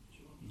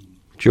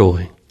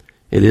 Joy.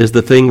 It is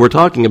the thing we're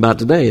talking about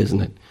today,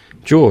 isn't it?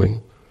 Joy.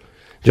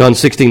 John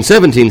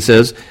 16:17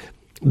 says,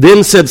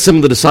 Then said some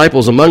of the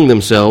disciples among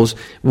themselves,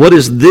 What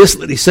is this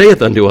that he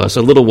saith unto us?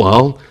 A little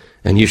while,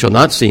 and you shall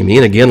not see me,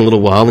 and again a little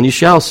while, and you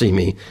shall see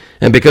me,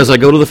 and because I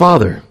go to the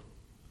Father.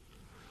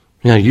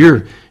 Now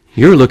you're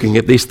looking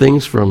at these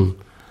things from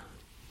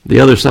the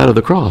other side of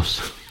the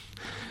cross.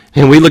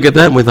 And we look at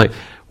that and we're like,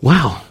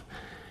 wow,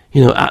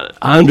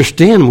 I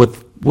understand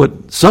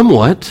what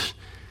somewhat.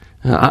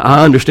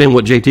 I understand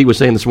what JT was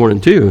saying this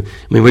morning too.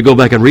 I mean, we go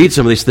back and read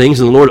some of these things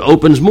and the Lord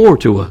opens more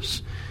to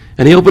us.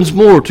 And he opens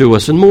more to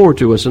us and more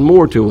to us and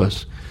more to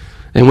us.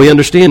 And we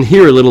understand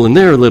here a little and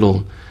there a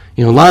little.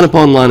 Line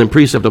upon line and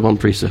precept upon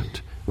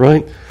precept.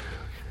 Right?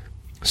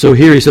 So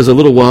here he says, a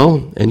little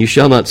while and you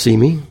shall not see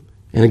me.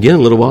 And again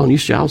a little while and you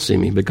shall see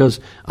me because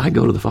I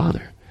go to the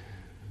Father.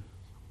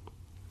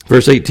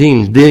 Verse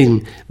 18,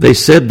 Then they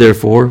said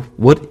therefore,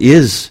 What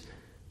is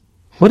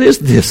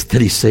this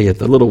that he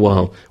saith a little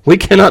while? We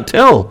cannot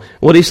tell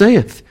what he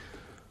saith.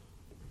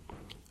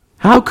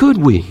 How could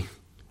we?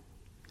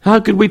 How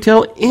could we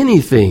tell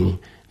anything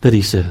that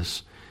he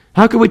says?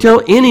 How could we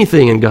tell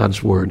anything in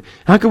God's Word?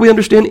 How could we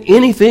understand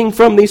anything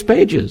from these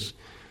pages?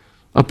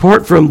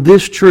 Apart from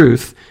this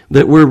truth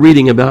that we're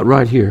reading about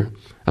right here.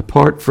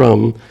 Apart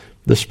from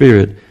the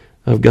Spirit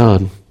of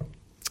God.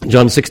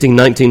 John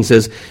 16:19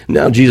 says,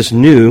 Now Jesus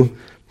knew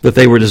that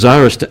they were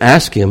desirous to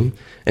ask him,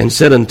 and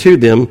said unto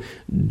them,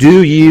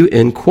 Do you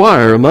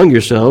inquire among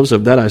yourselves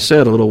of that I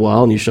said a little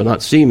while, and you shall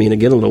not see me, and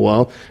again a little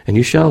while, and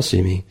you shall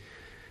see me?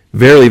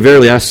 Verily,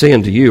 verily, I say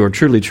unto you, or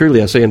truly,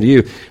 truly, I say unto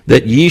you,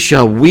 that ye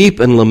shall weep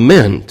and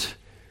lament,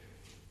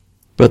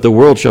 but the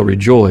world shall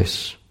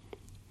rejoice,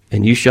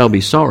 and ye shall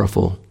be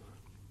sorrowful,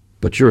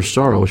 but your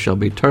sorrow shall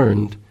be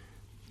turned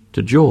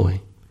to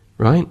joy.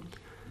 Right?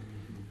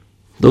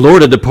 The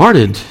Lord had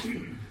departed.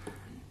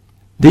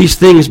 These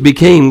things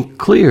became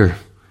clear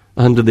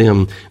unto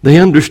them. They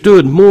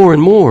understood more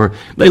and more.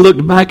 They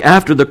looked back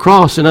after the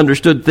cross and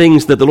understood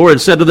things that the Lord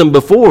had said to them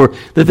before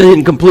that they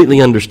didn't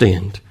completely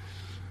understand.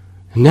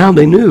 And now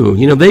they knew.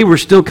 They were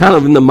still kind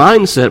of in the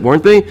mindset,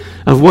 weren't they,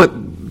 of what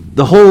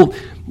the whole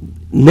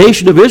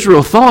nation of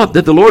Israel thought,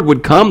 that the Lord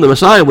would come, the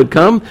Messiah would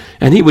come,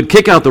 and he would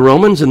kick out the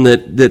Romans, and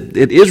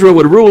that Israel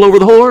would rule over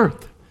the whole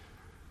earth.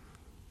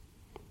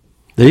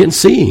 They didn't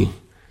see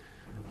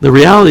the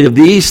reality of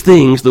these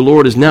things the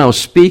Lord is now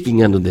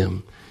speaking unto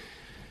them.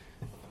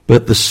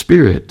 But the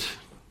Spirit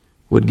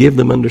would give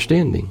them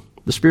understanding.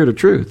 The Spirit of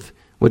truth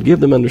would give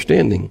them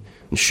understanding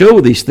and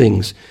show these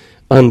things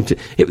unto.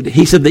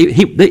 He said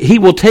he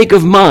will take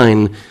of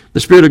mine, the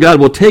Spirit of God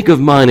will take of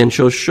mine and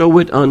shall show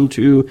it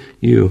unto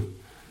you.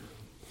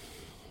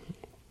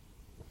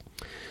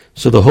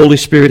 So the Holy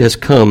Spirit has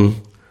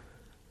come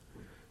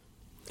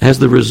as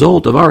the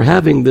result of our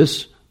having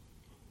this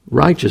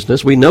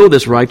righteousness. We know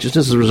this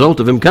righteousness is a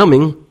result of him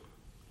coming.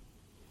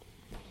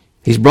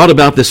 He's brought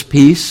about this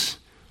peace,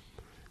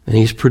 and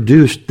he's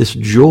produced this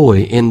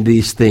joy in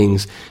these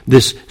things.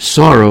 This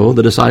sorrow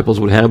the disciples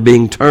would have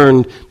being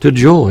turned to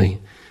joy.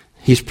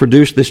 He's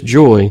produced this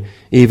joy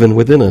even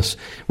within us.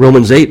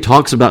 Romans 8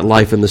 talks about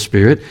life in the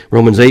Spirit.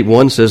 Romans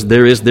 8:1 says,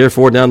 there is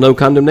therefore now no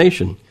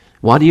condemnation.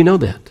 Why do you know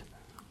that?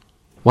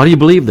 Why do you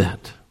believe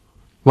that?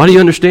 Why do you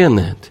understand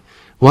that?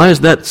 Why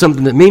is that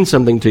something that means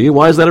something to you?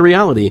 Why is that a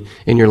reality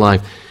in your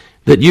life?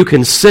 That you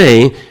can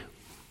say,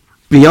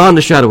 beyond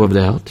a shadow of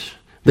doubt,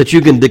 that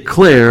you can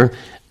declare,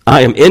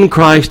 I am in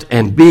Christ,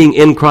 and being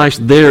in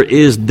Christ, there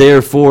is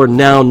therefore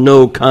now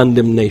no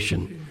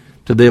condemnation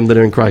to them that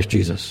are in Christ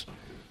Jesus,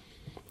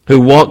 who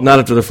walk not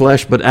after the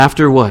flesh, but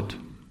after what?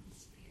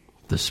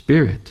 The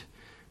Spirit.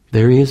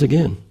 There he is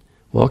again,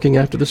 walking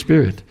after the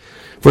Spirit.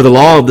 For the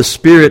law of the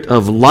Spirit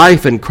of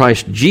life in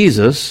Christ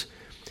Jesus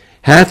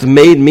hath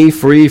made me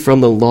free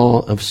from the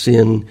law of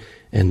sin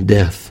and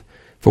death.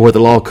 For what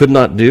the law could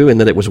not do, in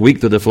that it was weak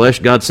through the flesh,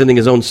 God sending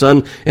his own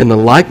Son in the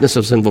likeness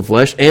of sinful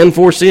flesh, and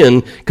for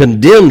sin,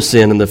 condemned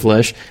sin in the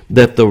flesh,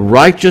 that the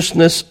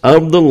righteousness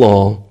of the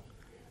law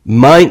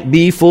might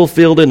be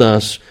fulfilled in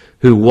us,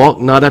 who walk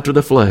not after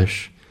the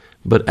flesh,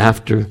 but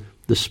after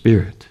the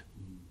Spirit.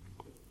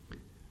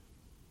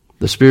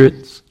 The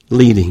Spirit's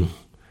leading,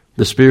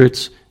 the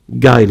Spirit's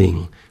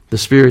guiding, the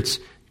Spirit's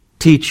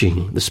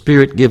teaching, the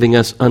Spirit giving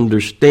us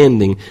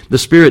understanding, the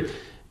Spirit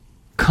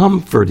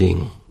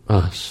comforting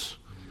us.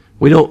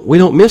 We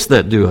don't miss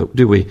that,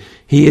 do we?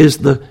 He is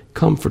the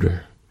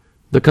Comforter.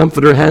 The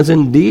Comforter has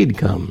indeed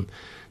come.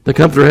 The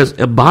Comforter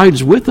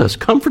abides with us,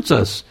 comforts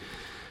us.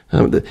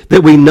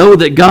 That we know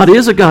that God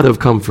is a God of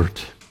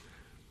comfort.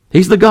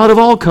 He's the God of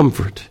all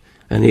comfort.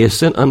 And he has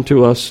sent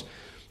unto us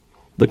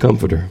the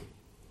Comforter.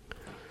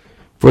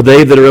 For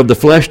they that are of the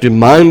flesh do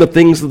mind the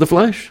things of the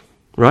flesh,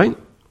 right?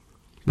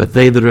 But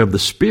they that are of the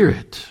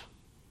Spirit,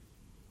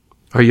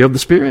 are you of the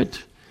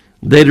Spirit?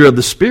 They that are of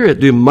the Spirit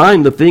do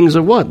mind the things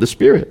of what? The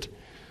Spirit.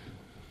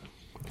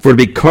 For to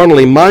be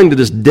carnally minded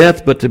is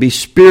death, but to be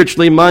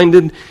spiritually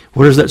minded,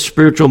 where does that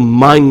spiritual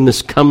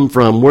mindedness come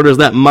from? Where does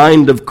that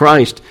mind of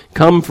Christ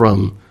come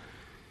from?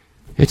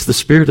 It's the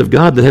Spirit of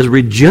God that has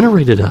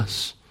regenerated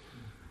us,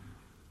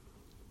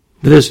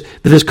 that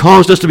has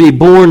caused us to be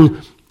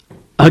born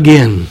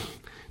again,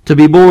 to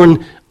be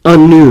born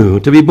anew,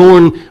 to be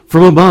born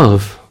from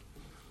above.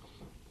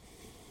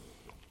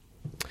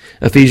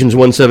 Ephesians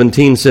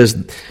 1:17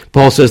 says,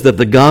 Paul says that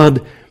the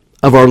God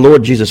of our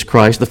Lord Jesus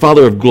Christ, the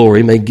Father of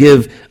glory, may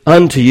give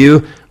unto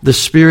you the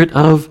Spirit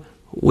of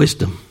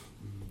wisdom.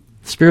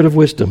 Spirit of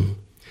wisdom.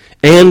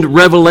 And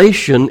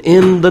revelation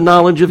in the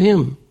knowledge of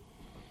Him.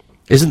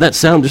 Doesn't that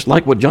sound just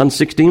like what John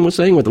 16 was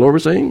saying, what the Lord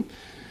was saying?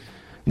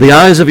 The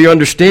eyes of your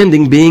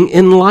understanding being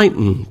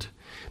enlightened,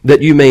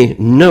 that you may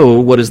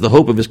know what is the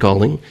hope of His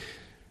calling,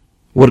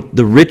 what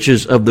the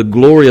riches of the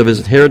glory of His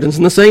inheritance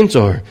in the saints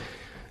are,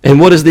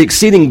 and what is the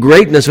exceeding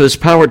greatness of His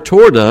power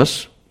toward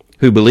us,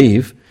 who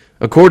believe,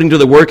 according to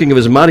the working of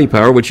His mighty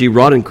power, which He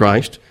wrought in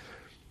Christ.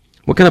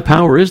 What kind of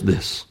power is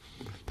this?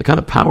 The kind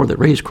of power that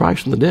raised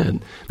Christ from the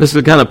dead. This is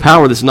the kind of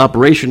power that's in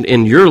operation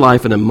in your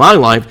life and in my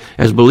life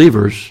as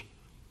believers.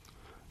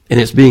 And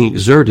it's being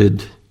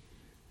exerted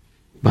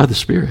by the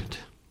Spirit,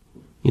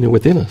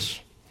 within us.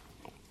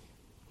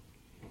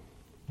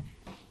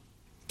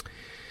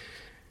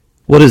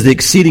 What is the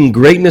exceeding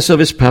greatness of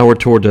His power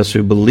toward us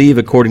who believe,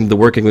 according to the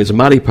working of His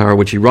mighty power,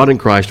 which He wrought in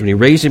Christ when He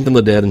raised Him from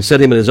the dead and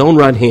set Him at His own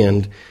right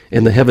hand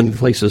in the heavenly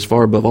places,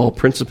 far above all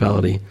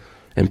principality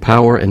and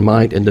power and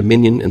might and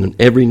dominion and in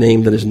every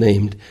name that is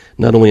named,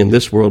 not only in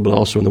this world but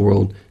also in the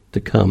world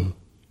to come.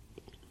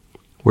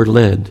 We're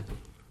led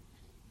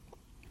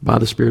by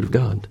the Spirit of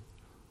God.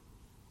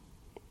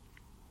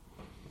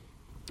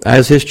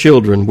 As His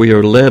children, we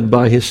are led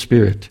by His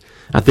Spirit.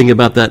 I think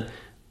about that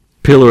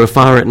pillar of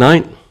fire at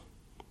night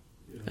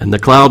and the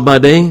cloud by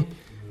day,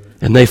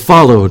 and they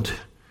followed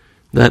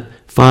that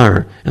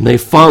fire, and they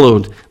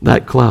followed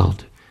that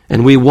cloud.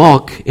 And we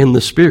walk in the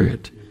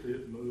Spirit.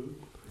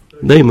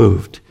 They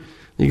moved.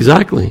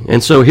 Exactly.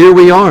 And so here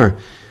we are.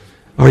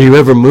 Are you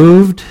ever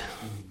moved?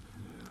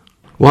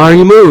 Why are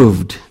you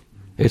moved?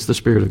 It's the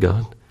Spirit of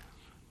God.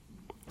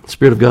 The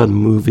Spirit of God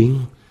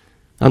moving.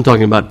 I'm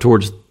talking about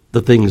towards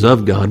the things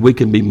of God. We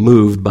can be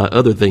moved by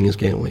other things,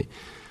 can't we?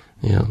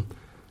 Yeah.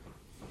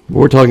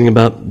 We're talking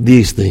about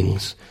these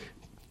things.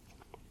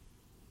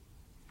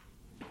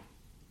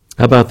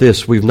 How about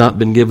this? We've not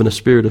been given a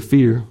spirit of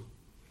fear,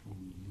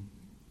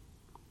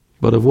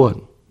 but of what?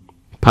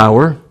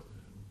 Power,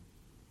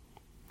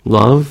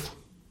 love,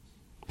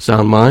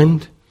 sound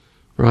mind,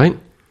 right?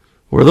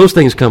 Where do those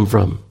things come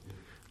from?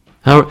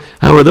 How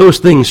are those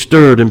things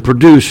stirred and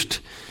produced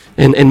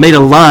and made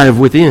alive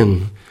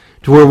within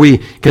to where we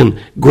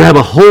can grab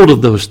a hold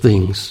of those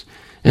things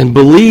and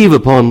believe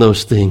upon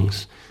those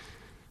things,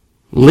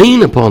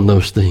 lean upon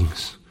those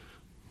things,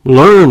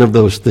 learn of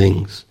those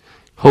things,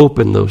 hope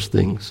in those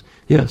things.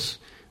 Yes,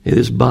 it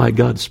is by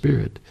God's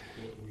Spirit.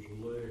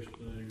 What was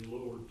the last thing the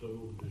Lord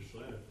told the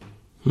disciples?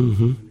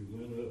 Mm-hmm. When He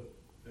went up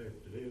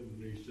after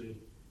heaven, He said,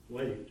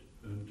 wait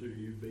until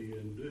you be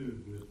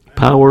endued with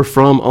Power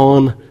from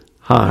on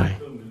high.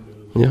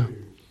 Yeah.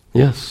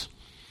 Yes.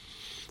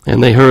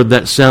 And they heard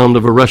that sound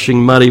of a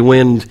rushing mighty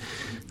wind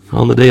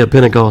on the day of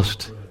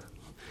Pentecost.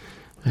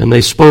 And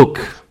they spoke,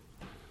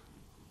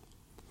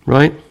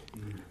 right?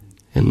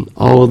 And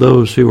all of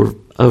those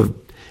who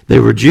they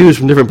were Jews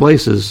from different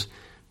places,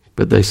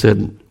 but they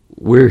said,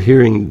 we're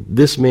hearing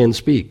this man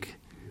speak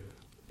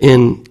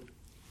in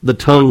the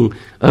tongue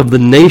of the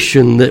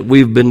nation that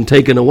we've been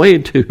taken away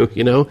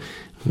to,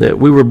 that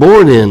we were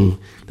born in,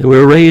 that we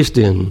were raised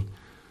in.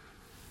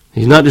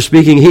 He's not just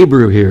speaking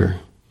Hebrew here.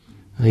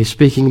 He's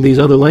speaking these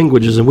other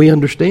languages, and we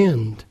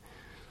understand.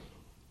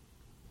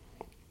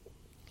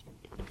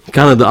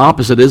 Kind of the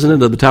opposite, isn't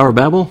it, of the Tower of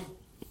Babel?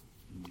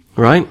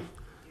 Right?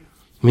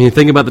 I mean, you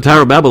think about the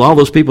Tower of Babel, all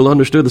those people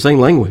understood the same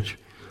language.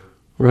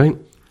 Right?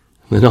 And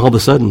then all of a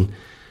sudden,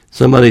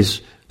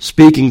 somebody's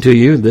speaking to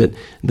you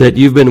that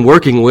you've been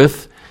working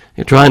with,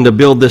 and trying to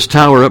build this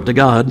tower up to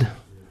God.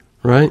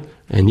 Right?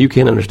 And you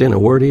can't understand a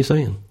word he's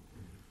saying.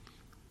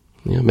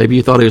 Maybe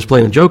you thought he was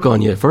playing a joke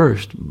on you at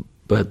first,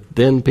 but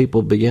then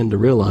people began to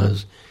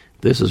realize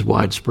this is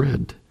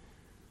widespread.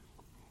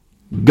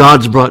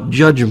 God's brought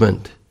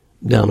judgment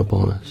down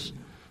upon us.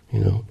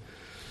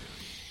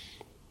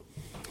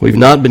 We've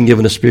not been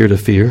given a spirit of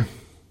fear.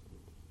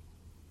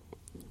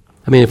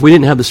 I mean, if we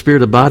didn't have the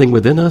Spirit abiding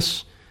within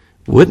us,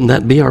 wouldn't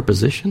that be our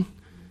position?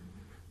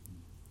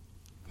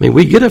 I mean,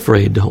 we get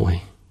afraid, don't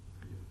we?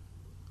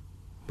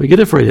 We get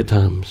afraid at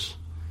times.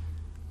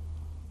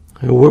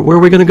 Where are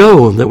we going to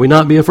go that we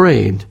not be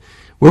afraid?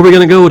 Where are we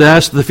going to go to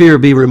ask the fear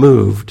be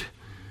removed?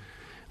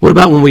 What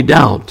about when we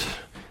doubt?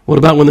 What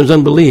about when there's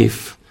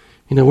unbelief?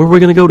 Where are we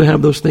going to go to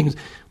have those things?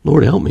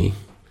 Lord, help me.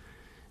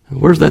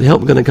 Where's that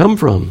help going to come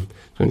from?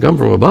 It's going to come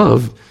from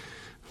above,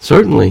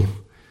 certainly.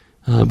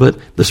 But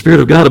the Spirit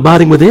of God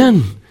abiding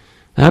within,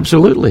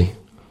 absolutely.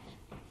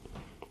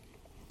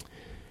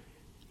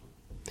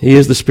 He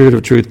is the Spirit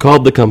of truth,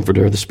 called the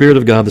Comforter, the Spirit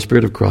of God, the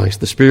Spirit of Christ.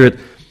 The Spirit,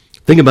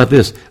 think about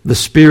this, the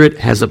Spirit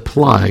has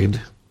applied.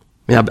 I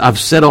mean, I've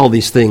said all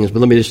these things, but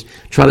let me just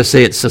try to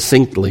say it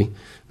succinctly,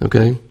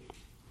 okay?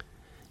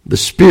 The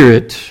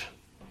Spirit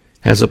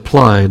has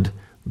applied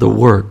the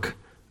work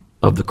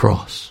of the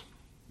cross.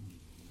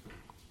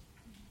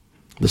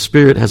 The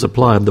Spirit has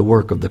applied the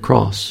work of the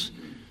cross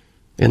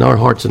in our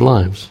hearts and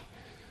lives,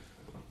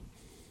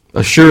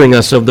 assuring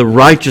us of the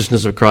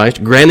righteousness of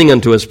Christ, granting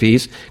unto us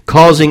peace,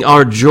 causing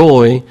our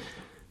joy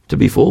to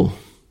be full.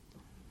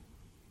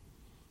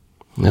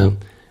 Now,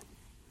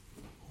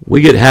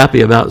 we get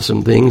happy about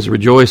some things,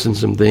 rejoice in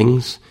some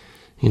things,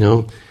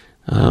 of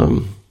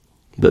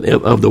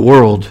the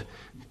world,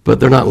 but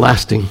they're not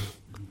lasting.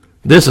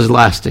 This is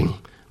lasting.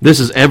 This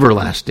is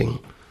everlasting.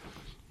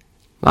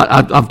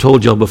 I've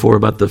told y'all before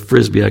about the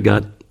Frisbee I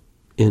got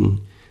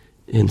in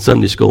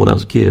Sunday school when I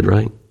was a kid,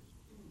 right?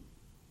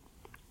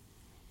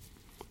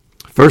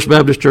 First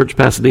Baptist Church,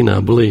 Pasadena,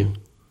 I believe.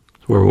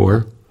 That's where we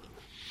were.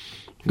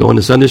 Going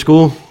to Sunday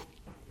school.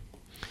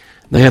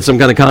 They had some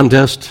kind of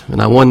contest,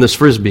 and I won this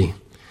Frisbee.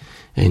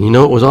 And you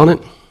know what was on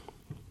it?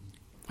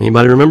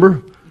 Anybody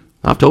remember?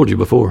 I've told you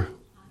before.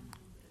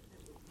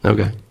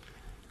 Okay.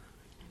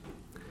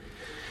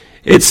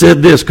 It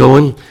said this,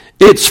 Cohen,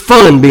 it's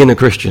fun being a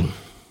Christian.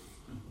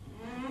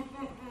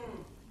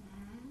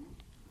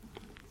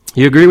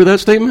 You agree with that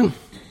statement?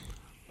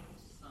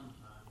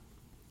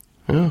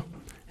 Yeah.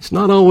 It's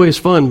not always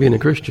fun being a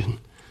Christian.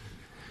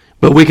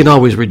 But we can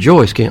always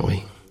rejoice, can't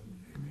we?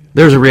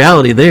 There's a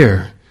reality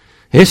there.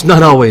 It's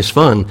not always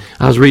fun.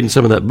 I was reading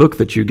some of that book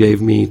that you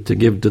gave me to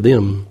give to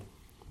them.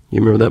 You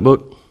remember that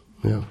book?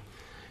 Yeah.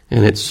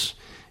 And it's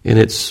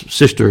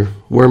Sister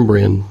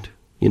Wormbrand,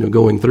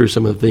 going through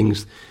some of the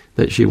things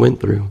that she went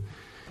through.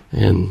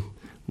 And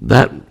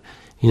that,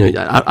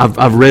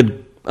 I've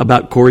read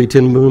about Corrie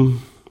ten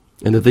Boom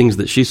and the things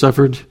that she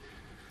suffered.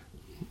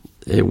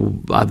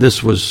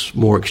 This was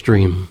more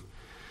extreme.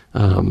 I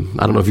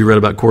don't know if you read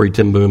about Corrie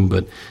ten Boom,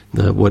 but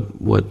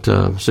what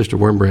Sister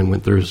Wormbrand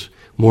went through is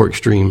more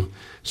extreme,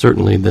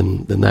 certainly,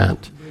 than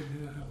that.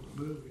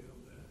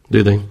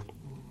 Do they?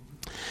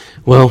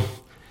 Well,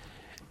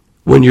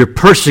 when you're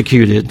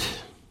persecuted,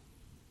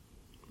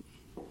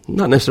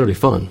 not necessarily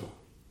fun,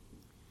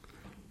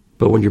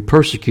 but when you're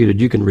persecuted,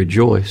 you can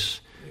rejoice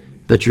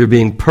that you're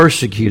being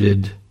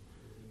persecuted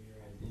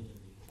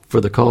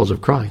for the cause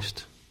of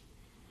Christ.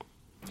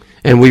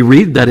 And we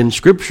read that in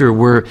Scripture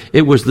where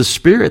it was the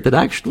Spirit that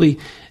actually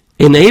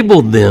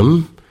enabled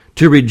them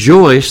to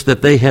rejoice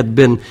that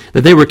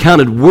they were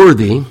counted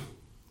worthy,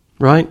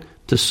 right,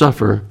 to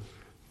suffer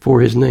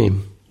for His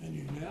name. And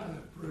you now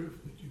have proof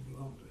that you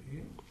belong to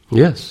Him.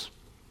 Yes,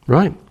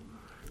 right.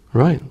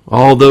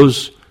 All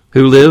those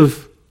who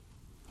live,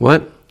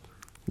 what?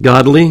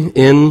 Godly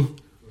in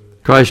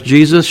Christ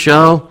Jesus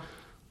shall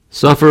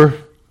suffer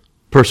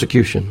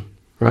persecution,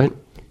 right?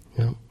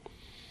 Yeah.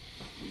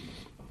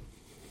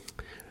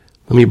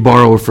 Let me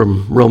borrow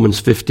from Romans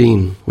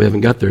 15. We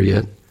haven't got there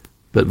yet.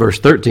 But verse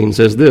 13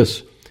 says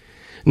this.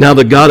 Now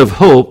the God of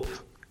hope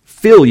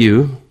fill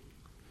you.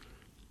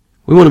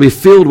 We want to be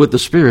filled with the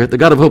Spirit. The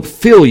God of hope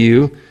fill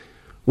you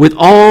with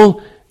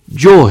all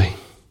joy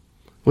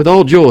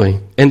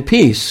and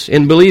peace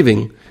in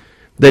believing,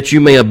 that you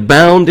may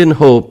abound in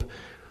hope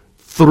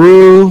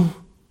through,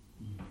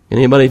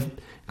 anybody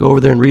Go over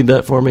there and read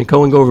that for me.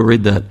 Cohen, go over and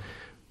read that.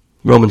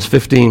 Romans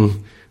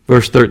 15,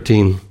 verse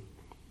 13.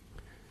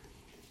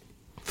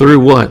 Through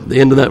what? The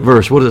end of that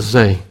verse. What does it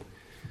say?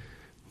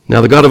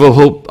 Now the God of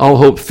all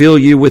hope fill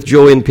you with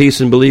joy and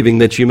peace in believing,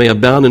 that you may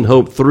abound in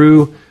hope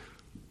through...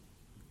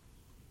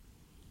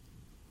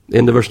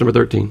 End of verse number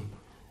 13.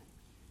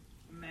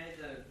 May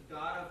the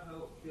God of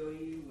hope fill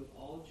you with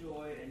all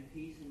joy and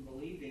peace in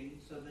believing,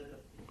 so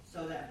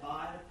that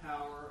by the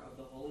power of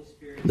the Holy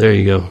Spirit... There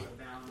you go.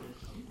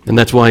 And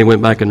that's why he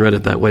went back and read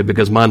it that way,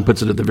 because mine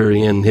puts it at the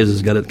very end. His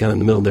has got it kind of in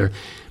the middle there.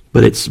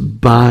 But it's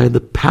by the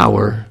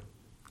power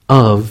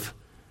of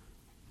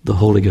the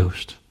Holy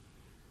Ghost.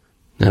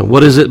 Now,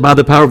 what is it by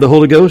the power of the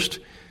Holy Ghost?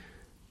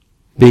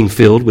 Being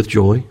filled with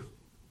joy.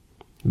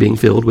 Being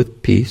filled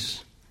with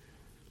peace.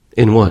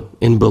 In what?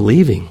 In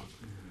believing.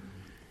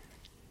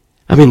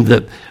 I mean,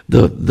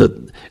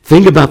 the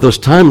think about those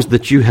times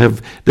that you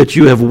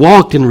have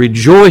walked and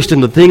rejoiced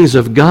in the things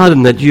of God,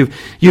 and that you've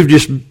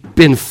just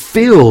been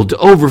filled,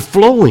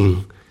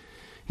 overflowing,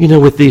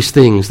 with these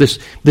things,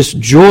 this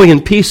joy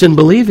and peace in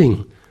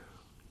believing.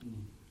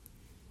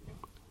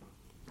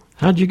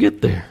 How'd you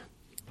get there?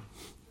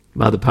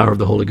 By the power of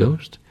the Holy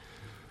Ghost.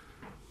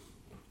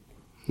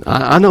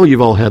 I know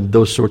you've all had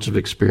those sorts of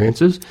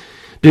experiences.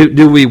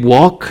 Do we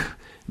walk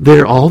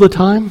there all the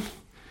time?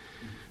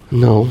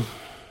 No.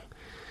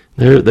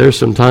 There's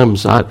some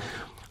times I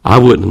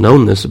wouldn't have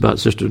known this about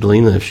Sister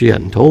Delina if she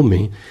hadn't told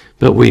me.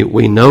 But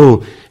we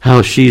know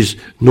how she's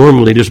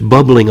normally just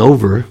bubbling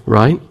over,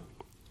 right?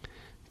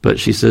 But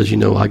she says,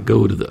 I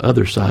go to the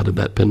other side of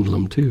that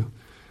pendulum too.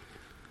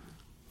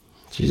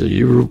 She said,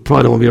 you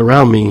probably don't want to be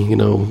around me,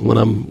 when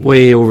I'm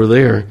way over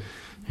there,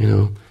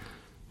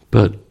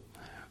 But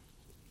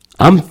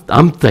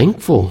I'm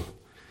thankful.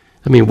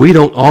 I mean, we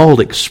don't all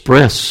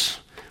express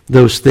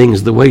those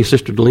things the way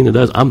Sister Delina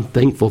does. I'm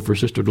thankful for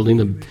Sister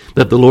Delina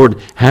that the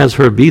Lord has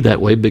her be that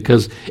way,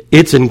 because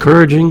it's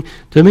encouraging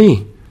to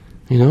me.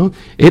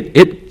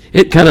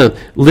 It kind of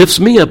lifts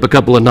me up a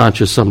couple of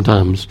notches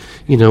sometimes.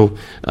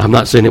 I'm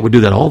not saying it would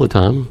do that all the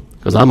time,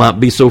 because I might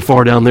be so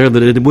far down there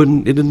that it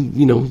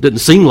didn't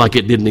seem like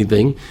it did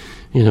anything,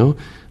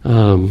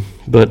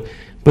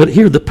 But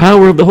here, the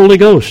power of the Holy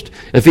Ghost.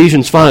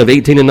 Ephesians 5,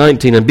 18 and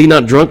 19. And be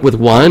not drunk with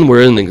wine,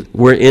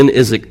 wherein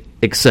is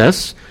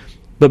excess,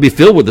 but be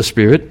filled with the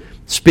Spirit,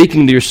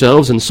 speaking to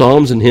yourselves in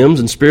psalms and hymns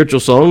and spiritual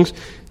songs,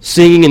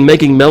 singing and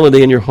making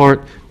melody in your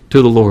heart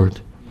to the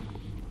Lord.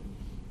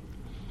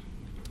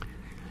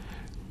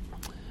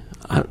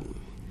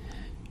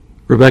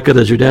 Rebecca,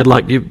 does your dad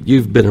like you?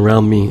 You've been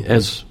around me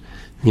as,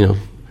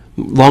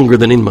 longer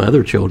than any of my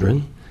other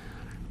children.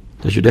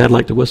 Does your dad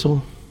like to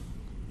whistle?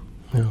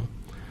 No.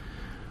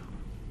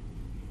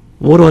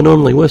 What do I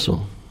normally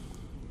whistle?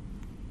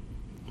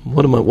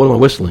 What am I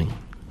whistling?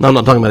 Now, I'm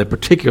not talking about a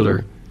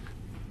particular,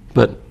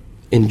 but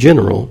in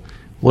general,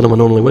 what am I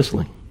normally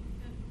whistling?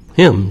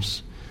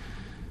 Hymns.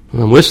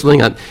 When I'm whistling,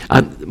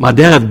 my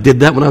dad did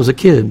that when I was a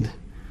kid,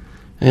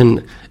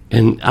 and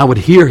I would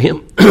hear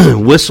him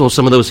whistle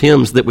some of those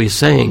hymns that we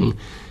sang,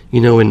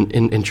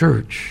 in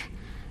church.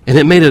 And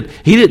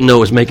he didn't know it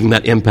was making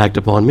that impact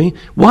upon me.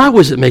 Why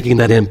was it making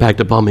that impact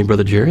upon me,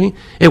 Brother Jerry?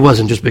 It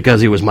wasn't just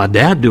because he was my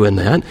dad doing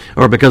that,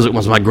 or because it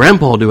was my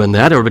grandpa doing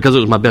that, or because it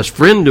was my best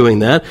friend doing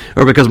that,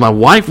 or because my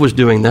wife was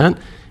doing that.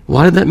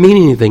 Why did that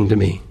mean anything to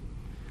me?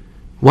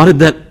 Why did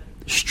that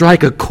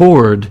strike a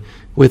chord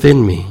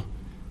within me?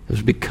 It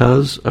was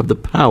because of the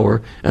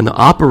power and the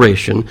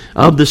operation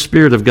of the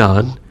Spirit of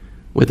God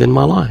within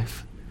my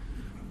life.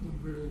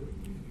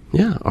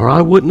 Yeah, or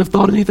I wouldn't have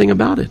thought anything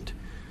about it.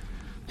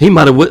 I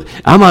might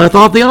have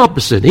thought the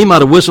opposite. He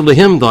might have whistled to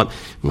him, I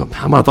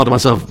might have thought to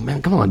myself,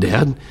 man, come on,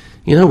 Dad.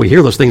 We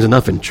hear those things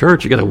enough in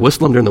church. You got to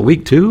whistle them during the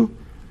week too?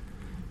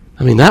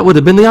 I mean, that would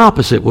have been the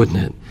opposite, wouldn't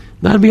it?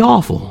 That would be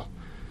awful.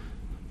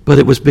 But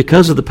it was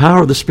because of the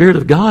power of the Spirit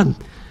of God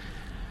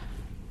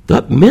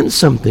that meant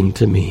something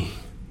to me.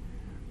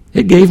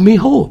 It gave me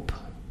hope.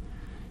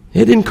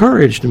 It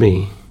encouraged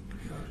me.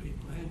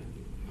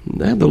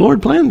 The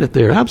Lord planned it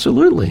there,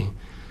 absolutely.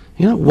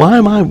 Why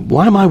am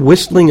I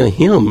whistling a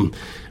hymn?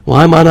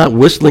 Why am I not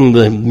whistling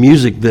the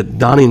music that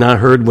Donnie and I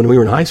heard when we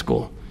were in high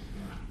school?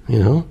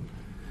 I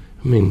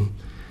mean,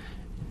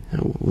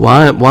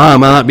 why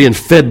am I not being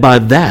fed by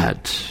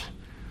that?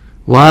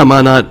 Why am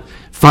I not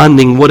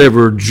finding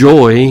whatever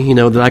joy,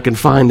 that I can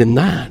find in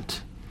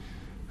that?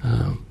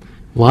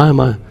 Why am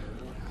I?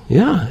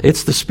 Yeah,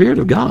 it's the Spirit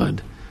of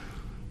God.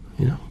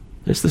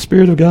 It's the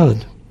Spirit of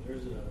God.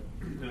 There's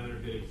another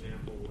good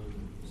example when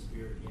the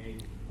Spirit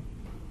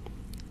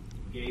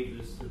gave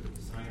this to the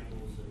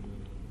disciples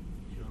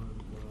in John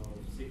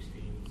 12:16. It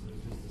says,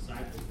 his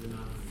disciples did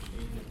not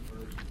understand at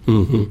first,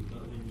 Mm-hmm.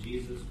 but when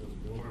Jesus was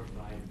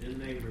glorified, then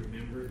they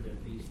remembered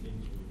that these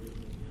things were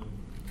written in him.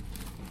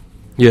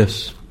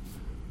 Yes.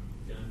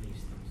 Done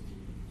these things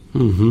to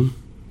you. Mm-hmm.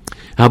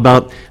 How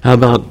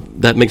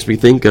about that makes me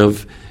think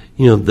of,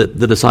 that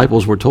the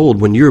disciples were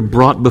told, when you're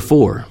brought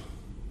before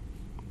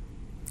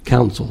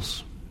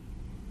councils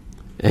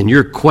and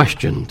you're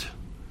questioned,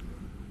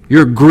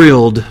 you're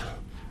grilled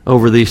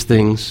over these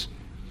things,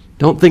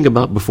 Don't think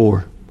about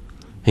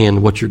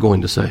beforehand what you're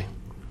going to say.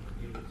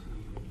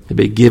 It'll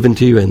be given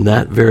to you in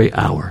that very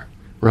hour.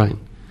 Right.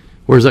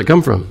 Where does that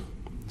come from?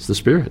 It's the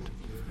Spirit.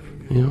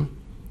 You know,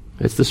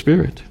 it's the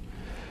Spirit.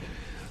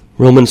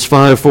 Romans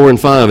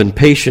 5:4-5, and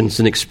patience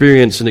and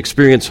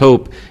experience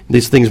hope.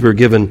 These things were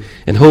given.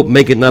 And hope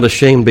make it not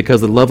ashamed,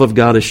 because the love of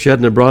God is shed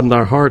and abroad in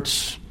our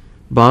hearts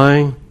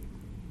by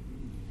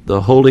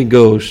the Holy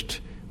Ghost,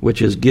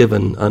 which is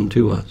given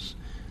unto us.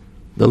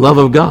 The love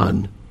of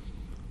God.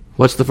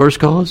 What's the first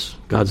cause?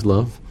 God's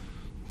love.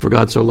 For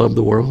God so loved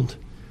the world,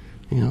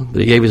 that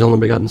he gave his only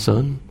begotten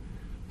Son,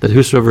 that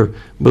whosoever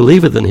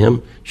believeth in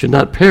him should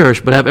not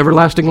perish, but have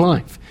everlasting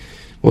life.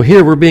 Well,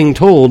 here we're being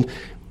told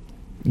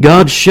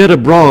God shed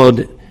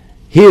abroad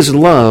his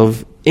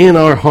love in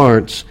our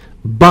hearts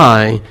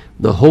by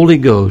the Holy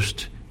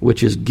Ghost,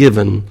 which is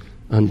given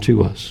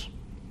unto us.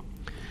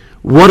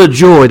 What a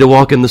joy to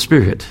walk in the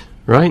Spirit,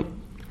 right?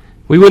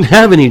 We wouldn't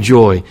have any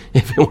joy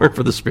if it weren't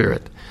for the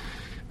Spirit.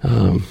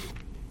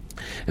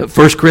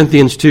 1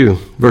 Corinthians 2,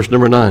 verse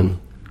number 9.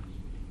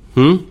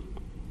 1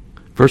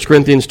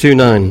 Corinthians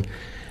 2:9.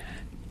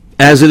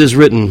 As it is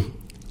written,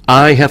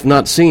 eye hath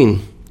not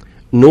seen,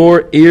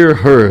 nor ear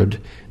heard,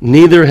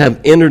 neither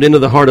have entered into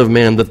the heart of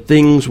man the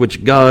things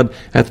which God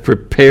hath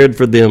prepared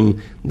for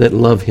them that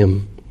love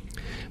him.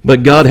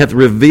 But God hath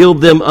revealed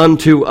them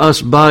unto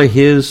us by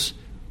his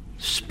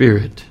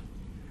Spirit.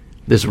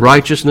 This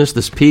righteousness,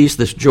 this peace,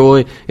 this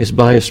joy is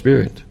by his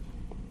Spirit.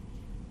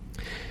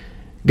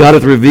 God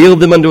hath revealed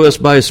them unto us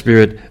by his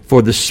Spirit,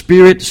 for the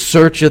Spirit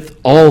searcheth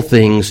all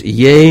things,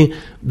 yea,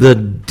 the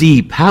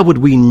deep. How would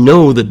we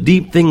know the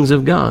deep things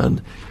of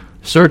God?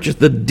 Searcheth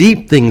the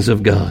deep things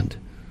of God.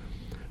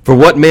 For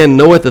what man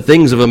knoweth the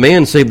things of a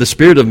man, save the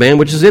spirit of man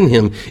which is in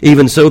him?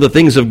 Even so the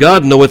things of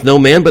God knoweth no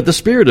man, but the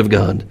Spirit of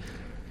God.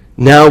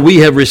 Now we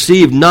have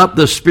received not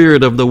the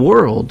spirit of the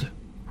world.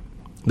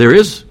 There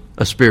is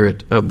a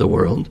spirit of the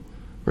world,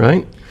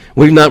 right?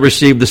 We've not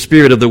received the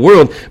spirit of the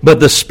world, but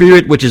the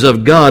Spirit which is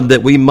of God,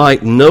 that we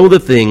might know the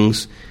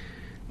things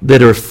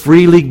that are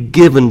freely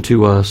given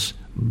to us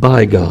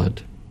by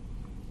God,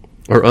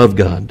 or of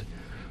God.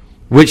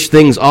 Which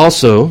things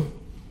also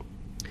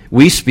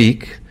we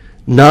speak,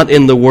 not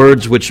in the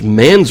words which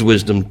man's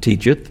wisdom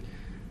teacheth,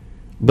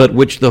 but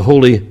which the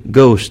Holy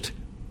Ghost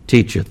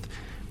teacheth.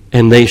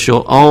 And they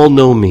shall all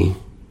know me,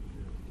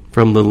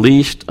 from the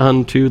least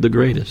unto the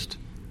greatest.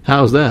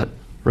 How's that?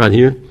 Right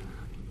here.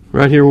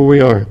 Right here where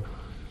we are.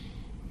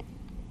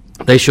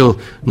 They shall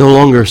no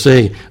longer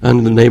say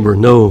unto the neighbor,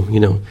 know,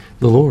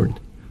 the Lord.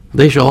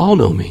 They shall all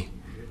know me,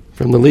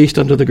 from the least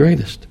unto the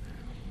greatest.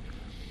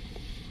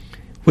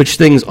 Which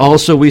things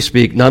also we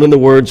speak, not in the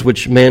words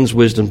which man's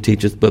wisdom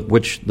teacheth, but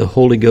which the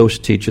Holy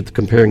Ghost teacheth,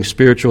 comparing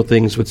spiritual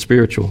things with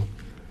spiritual.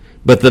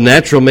 But the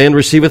natural man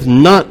receiveth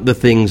not the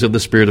things of the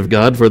Spirit of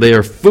God, for they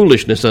are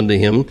foolishness unto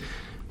him.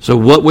 So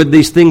what would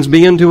these things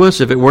be unto us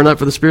if it were not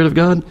for the Spirit of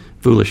God?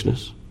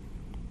 Foolishness.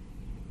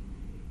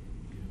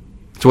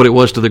 That's what it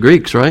was to the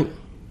Greeks, right?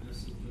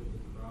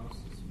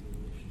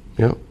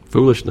 Yeah,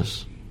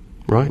 foolishness,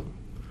 right?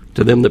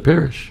 To them that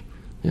perish.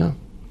 Yeah,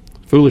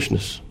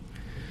 foolishness.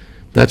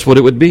 That's what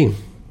it would be.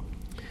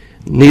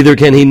 Neither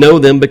can he know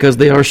them, because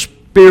they are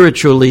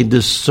spiritually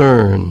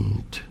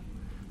discerned,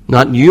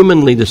 not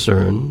humanly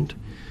discerned.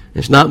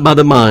 It's not by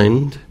the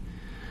mind.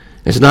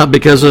 It's not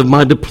because of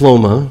my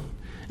diploma.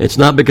 It's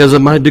not because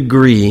of my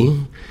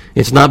degree.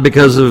 It's not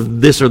because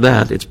of this or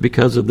that. It's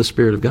because of the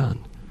Spirit of God.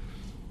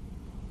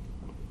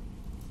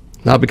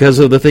 Not because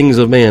of the things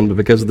of man, but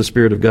because of the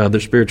Spirit of God. They're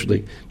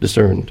spiritually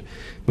discerned.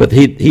 But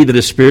he that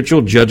is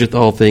spiritual judgeth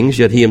all things,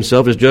 yet he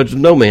himself is judged of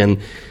no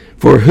man.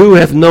 For who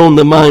hath known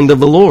the mind of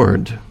the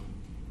Lord?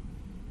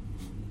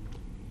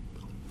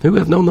 Who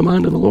hath known the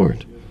mind of the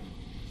Lord?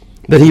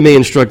 That he may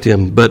instruct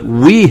him. But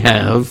we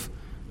have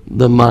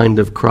the mind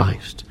of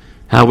Christ.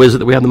 How is it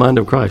that we have the mind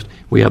of Christ?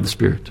 We have the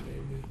Spirit.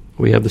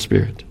 We have the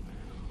Spirit.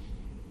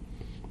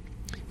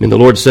 And the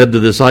Lord said to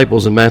the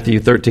disciples in Matthew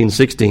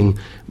 13:16,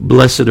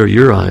 blessed are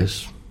your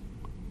eyes,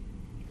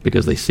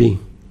 because they see,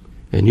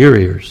 and your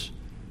ears,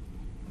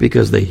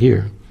 because they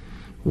hear.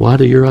 Why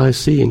do your eyes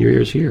see and your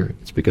ears hear?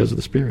 It's because of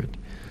the Spirit.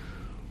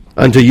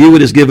 Unto you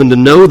it is given to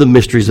know the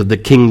mysteries of the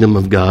kingdom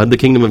of God. The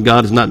kingdom of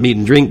God is not meat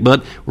and drink,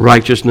 but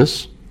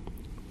righteousness,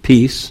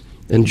 peace,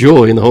 and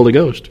joy in the Holy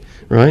Ghost.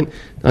 Right?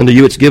 Unto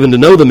you it's given to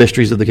know the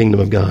mysteries of the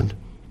kingdom of God.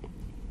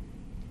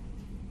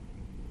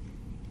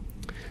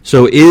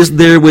 So is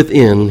there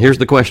within, here's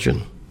the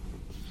question.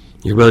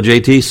 Your brother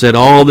JT said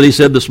all that he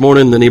said this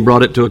morning, and then he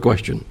brought it to a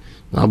question.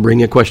 I'll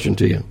bring a question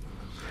to you.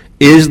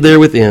 Is there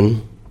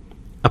within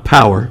a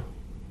power,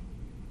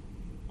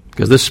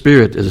 because this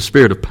Spirit is a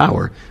spirit of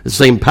power, the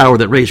same power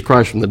that raised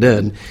Christ from the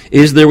dead,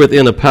 is there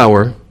within a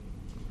power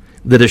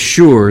that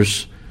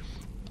assures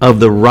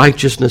of the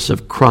righteousness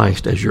of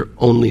Christ as your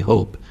only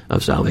hope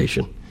of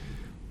salvation?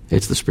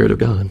 It's the Spirit of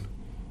God.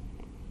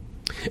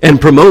 And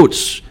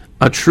promotes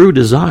a true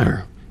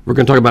desire. We're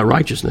going to talk about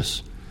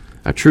righteousness.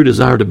 A true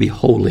desire to be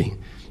holy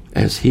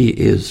as he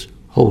is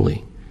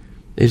holy.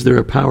 Is there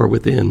a power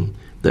within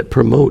that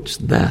promotes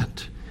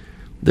that?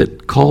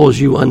 that calls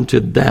you unto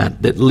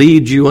that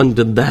leads you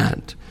unto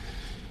that?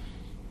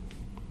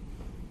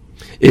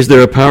 Is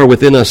there a power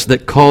within us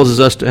that causes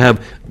us to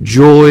have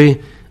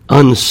joy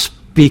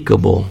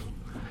unspeakable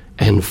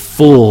and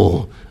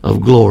full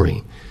of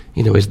glory?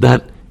 Is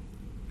that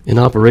in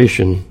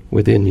operation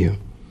within you?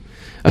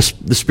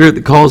 The Spirit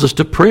that calls us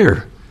to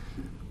prayer.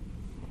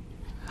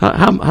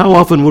 How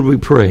often would we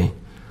pray?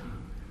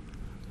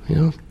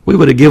 We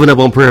would have given up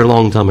on prayer a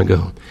long time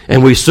ago.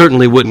 And we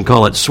certainly wouldn't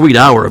call it sweet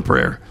hour of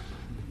prayer.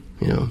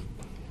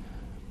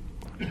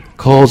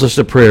 Calls us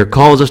to prayer,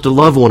 calls us to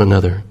love one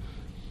another,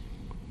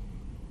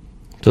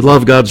 to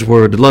love God's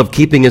word, to love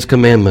keeping his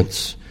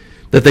commandments,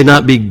 that they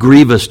not be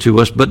grievous to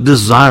us, but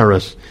desire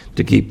us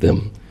to keep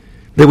them,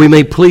 that we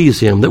may please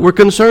him, that we're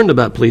concerned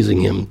about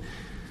pleasing him,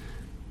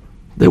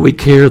 that we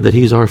care that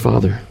he's our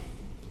Father.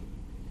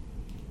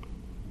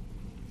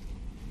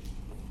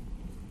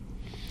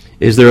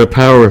 Is there a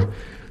power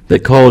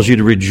that calls you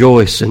to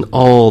rejoice in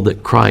all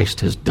that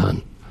Christ has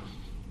done?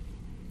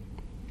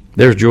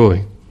 There's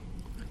joy.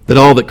 That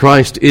all that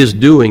Christ is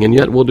doing and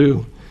yet will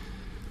do.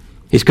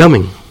 He's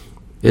coming.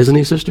 Isn't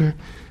he, sister?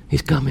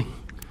 He's coming.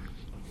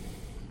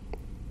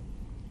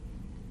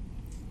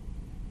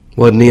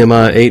 What did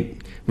Nehemiah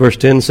 8 verse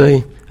 10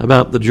 say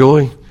about the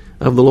joy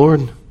of the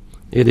Lord?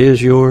 It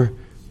is your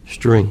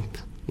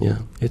strength. Yeah,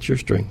 it's your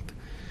strength.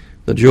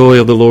 The joy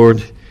of the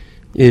Lord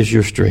is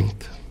your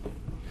strength.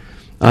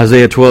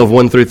 Isaiah 12,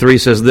 1 through 3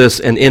 says this,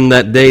 "And in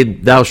that day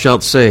thou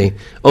shalt say,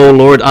 O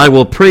Lord, I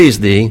will praise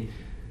thee,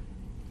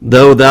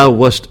 though thou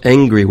wast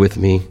angry with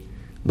me.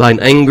 Thine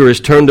anger is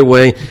turned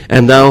away,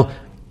 and thou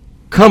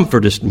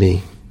comfortest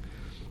me.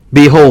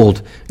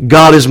 Behold,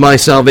 God is my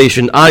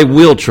salvation. I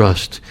will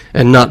trust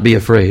and not be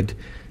afraid.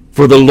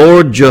 For the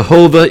Lord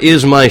Jehovah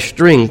is my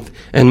strength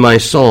and my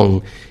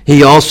song.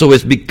 He also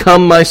is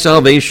become my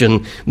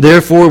salvation.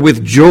 Therefore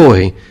with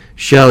joy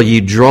shall ye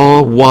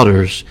draw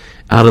waters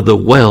out of the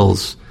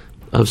wells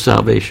of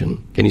salvation."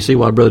 Can you see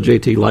why Brother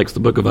JT likes the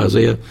book of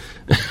Isaiah?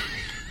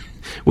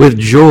 With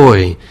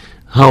joy,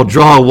 I'll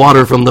draw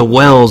water from the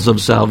wells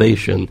of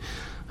salvation.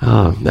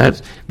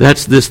 That's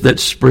this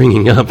that's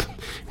springing up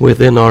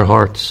within our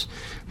hearts.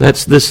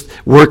 That's this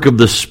work of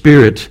the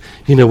Spirit,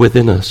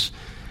 within us.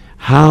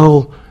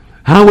 How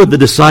would the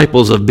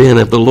disciples have been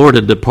if the Lord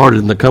had departed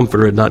and the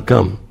Comforter had not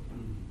come?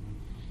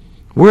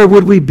 Where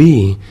would we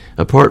be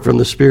apart from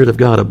the Spirit of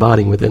God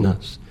abiding within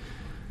us?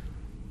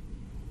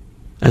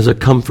 As a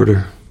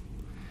comforter,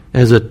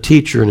 as a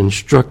teacher and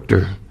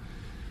instructor,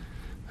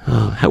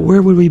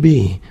 where would we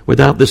be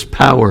without this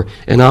power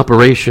and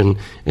operation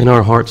in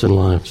our hearts and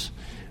lives?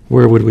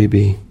 Where would we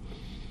be?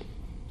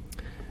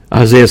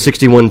 Isaiah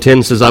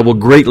 61:10 says, "I will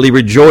greatly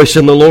rejoice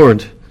in the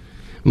Lord.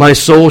 My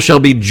soul shall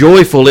be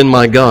joyful in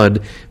my God,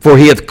 for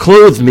he hath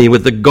clothed me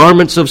with the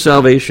garments of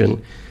salvation.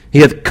 He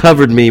hath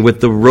covered me with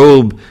the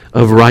robe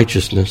of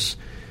righteousness,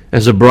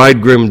 as a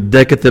bridegroom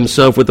decketh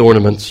himself with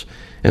ornaments,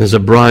 and as a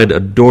bride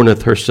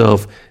adorneth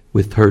herself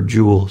with her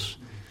jewels."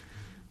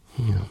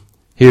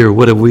 Here,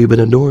 what have we been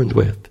adorned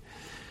with?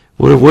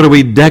 What are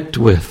we decked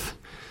with?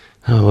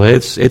 Oh,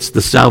 it's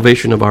the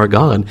salvation of our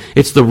God.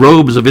 It's the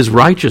robes of his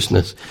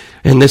righteousness.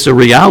 And this is a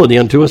reality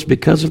unto us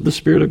because of the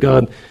Spirit of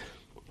God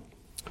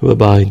who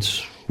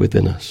abides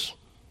within us.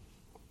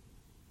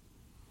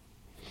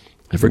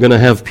 If we're going to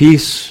have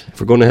peace, if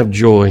we're going to have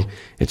joy,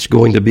 it's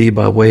going to be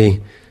by way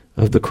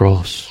of the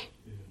cross.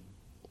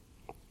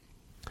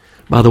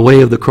 By the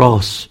way of the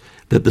cross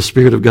that the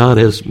Spirit of God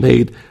has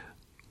made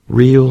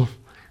real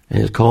and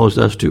has caused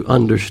us to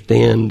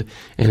understand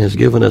and has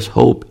given us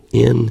hope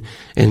in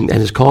and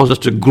has caused us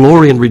to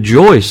glory and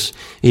rejoice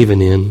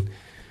even in.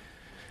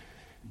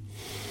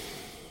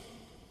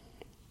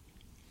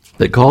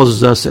 That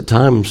causes us at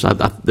times,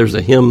 there's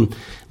a hymn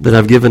that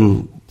I've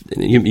given,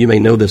 you may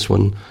know this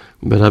one,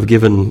 but I've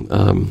given,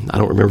 I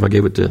don't remember if I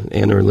gave it to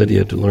Anna or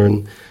Lydia to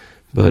learn,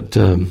 but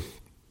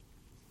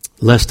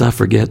lest I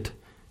forget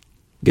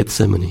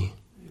Gethsemane.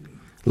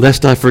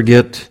 Lest I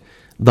forget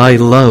thy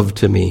love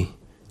to me,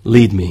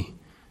 lead me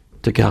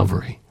to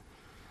Calvary.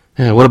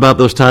 Yeah, what about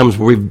those times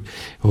where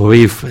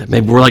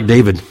maybe we're like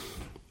David.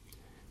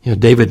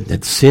 David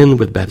had sinned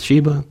with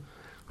Bathsheba,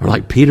 or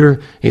like Peter,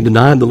 he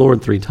denied the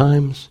Lord 3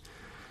 times.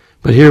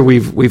 But here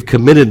we've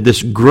committed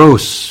this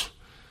gross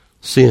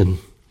sin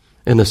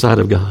in the sight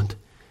of God.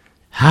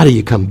 How do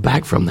you come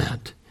back from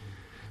that?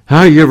 How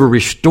are you ever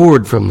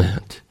restored from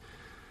that?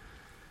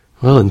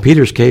 Well, in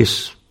Peter's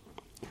case,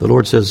 the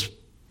Lord says,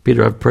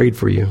 "Peter, I've prayed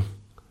for you,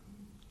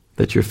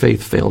 that your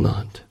faith fail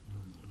not."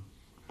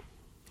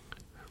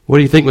 What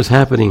do you think was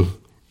happening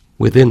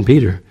within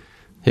Peter?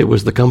 It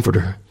was the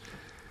Comforter.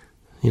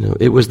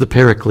 It was the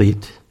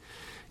Paraclete.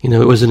 It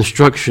was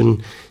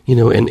instruction,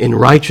 in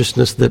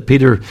righteousness that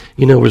Peter,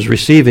 was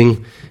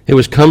receiving. It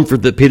was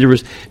comfort that Peter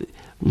was,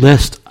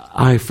 lest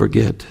I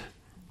forget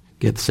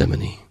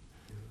Gethsemane.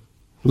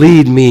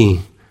 Lead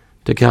me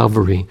to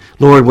Calvary.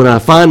 Lord, when I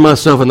find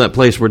myself in that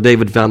place where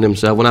David found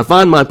himself, when I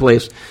find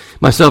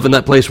myself in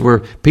that place where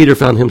Peter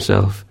found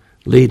himself,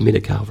 lead me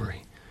to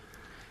Calvary.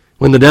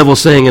 When the devil's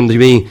saying unto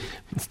me,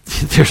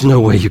 there's no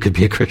way you could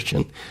be a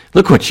Christian.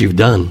 Look what you've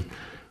done.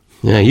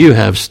 Yeah, you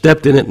have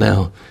stepped in it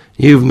now.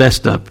 You've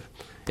messed up.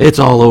 It's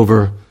all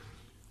over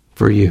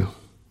for you.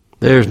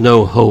 There's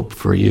no hope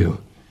for you.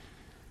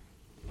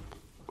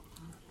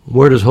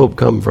 Where does hope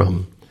come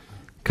from?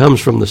 It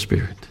comes from the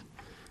Spirit.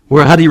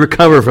 How do you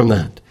recover from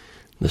that?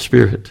 The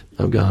Spirit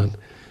of God,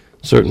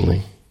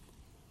 certainly.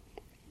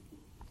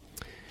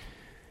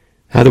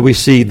 How do we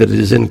see that it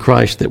is in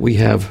Christ that we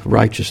have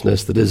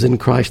righteousness, that it is in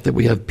Christ that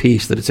we have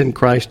peace, that it's in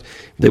Christ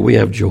that we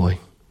have joy?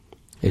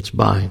 It's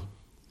by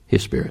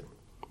His Spirit.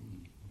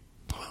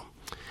 Well,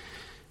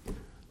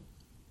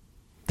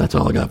 that's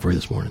all I got for you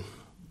this morning.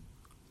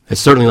 It's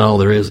certainly not all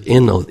there is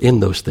in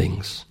those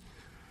things.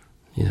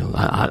 You know,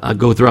 I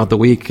go throughout the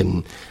week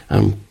and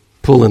I'm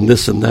pulling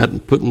this and that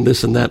and putting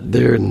this and that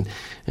there, and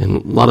a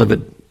lot of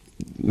it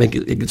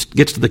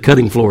gets to the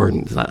cutting floor,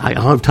 and I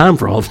don't have time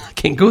for all of it. I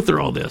can't go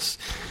through all this.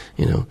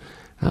 You know,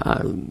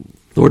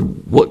 Lord,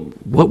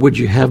 what would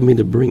you have me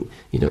to bring?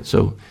 You know,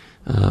 so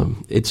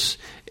it's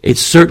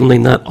certainly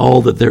not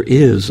all that there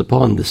is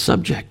upon this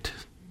subject,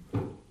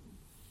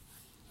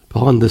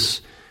 upon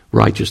this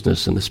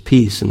righteousness and this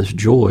peace and this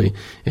joy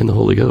in the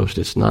Holy Ghost.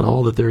 It's not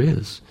all that there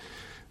is,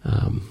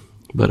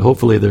 but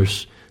hopefully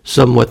there's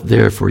somewhat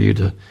there for you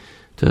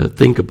to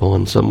think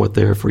upon, somewhat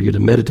there for you to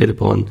meditate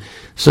upon,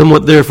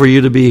 somewhat there for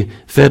you to be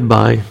fed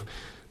by,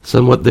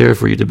 somewhat there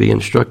for you to be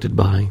instructed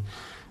by.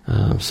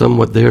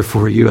 Somewhat there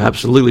for you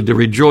absolutely to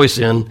rejoice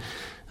in.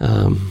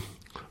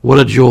 What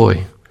a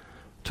joy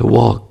to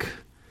walk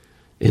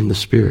in the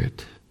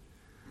Spirit.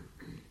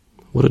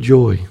 What a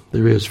joy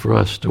there is for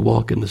us to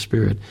walk in the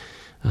Spirit.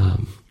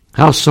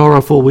 How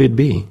sorrowful we'd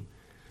be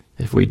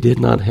if we did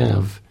not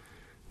have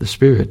the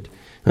Spirit.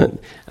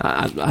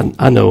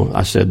 I know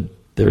I said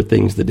there are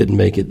things that didn't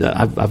make it.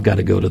 I've got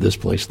to go to this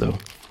place, though.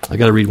 I've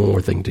got to read one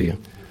more thing to you.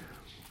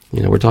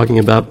 You know, we're talking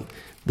about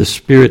the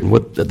Spirit and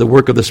what the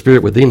work of the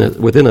Spirit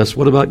within us.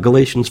 What about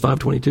Galatians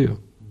 5:22?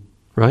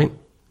 Right?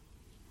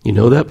 You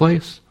know that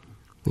place?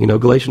 You know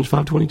Galatians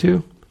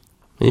 5:22?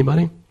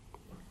 Anybody?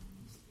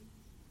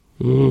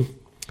 The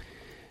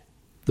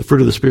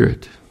fruit of the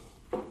Spirit.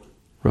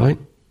 Right?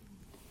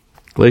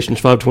 Galatians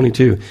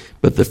 5:22.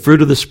 But the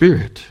fruit of the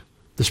Spirit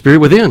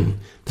within,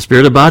 the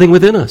Spirit abiding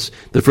within us.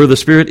 The fruit of the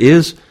Spirit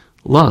is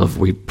love.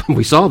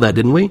 We saw that,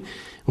 didn't we?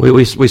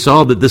 We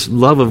saw that this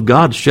love of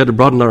God shed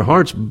abroad in our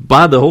hearts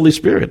by the Holy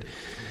Spirit.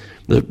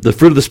 The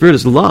fruit of the Spirit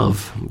is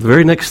love. The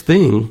very next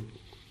thing,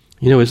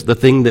 you know, is the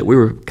thing that we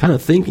were kind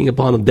of thinking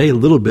upon today a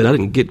little bit. I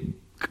didn't get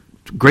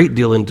a great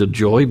deal into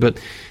joy, but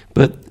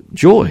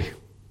joy.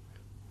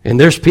 And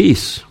there's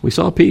peace. We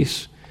saw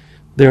peace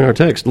there in our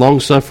text.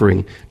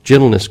 Long-suffering,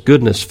 gentleness,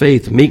 goodness,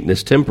 faith,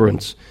 meekness,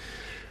 temperance.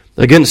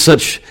 Against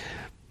such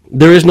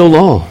there is no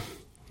law.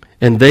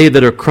 And they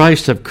that are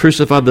Christ have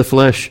crucified the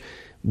flesh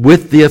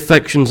with the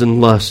affections and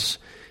lusts.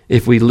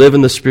 If we live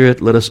in the Spirit,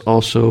 let us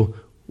also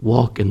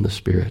walk in the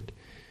Spirit.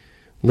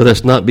 Let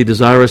us not be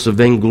desirous of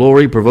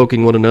vainglory,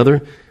 provoking one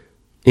another,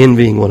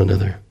 envying one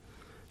another.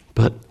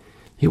 But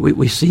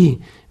we see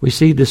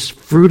this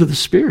fruit of the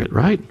Spirit,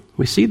 right?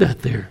 We see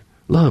that there.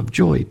 Love,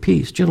 joy,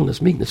 peace,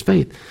 gentleness, meekness,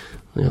 faith,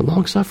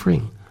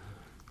 long-suffering.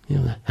 You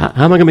know,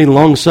 how am I going to be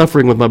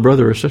long-suffering with my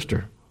brother or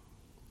sister?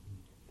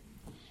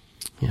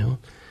 You know,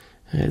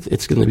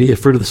 it's going to be a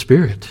fruit of the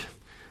Spirit.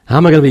 How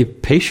am I going to be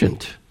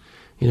patient?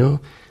 You know,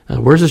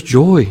 where's this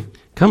joy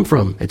come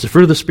from? It's a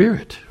fruit of the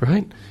Spirit,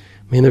 right?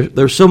 I mean,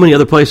 there's so many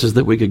other places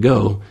that we could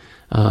go.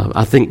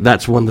 I think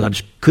that's one that I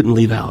just couldn't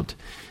leave out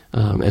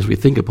as we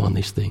think upon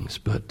these things.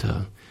 But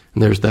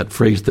and there's that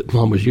phrase that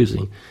Mom was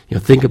using. You know,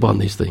 think upon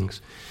these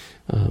things.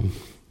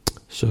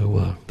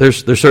 So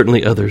there's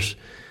certainly others,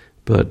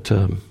 but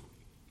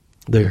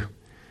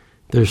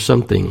there's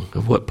something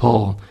of what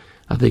Paul,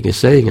 I think, is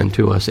saying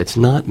unto us. It's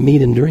not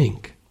meat and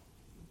drink,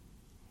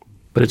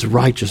 but it's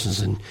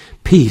righteousness and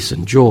peace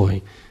and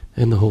joy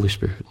in the Holy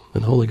Spirit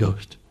and the Holy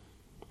Ghost.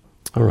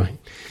 All right.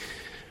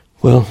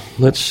 Well,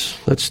 let's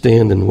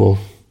stand and we'll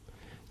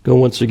go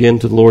once again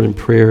to the Lord in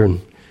prayer and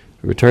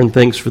return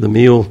thanks for the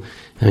meal.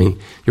 I mean,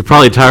 you're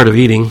probably tired of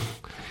eating.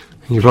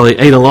 You probably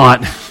ate a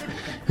lot,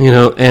 you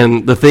know,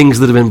 and the things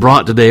that have been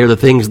brought today are the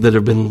things that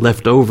have been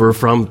left over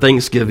from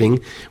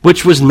Thanksgiving,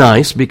 which was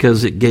nice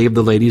because it gave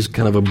the ladies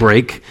kind of a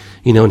break,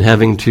 you know, in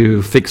having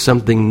to fix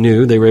something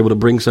new. They were able to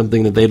bring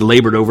something that they'd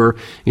labored over,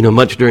 you know,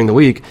 much during the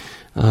week.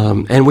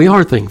 And we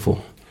are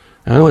thankful.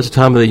 I know it's a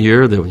time of the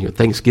year that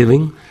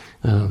Thanksgiving.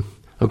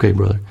 Okay,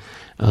 brother.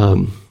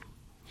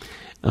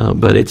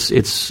 But it's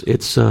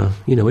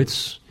you know,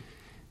 it's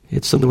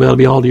something we ought to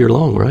be all year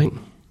long, right?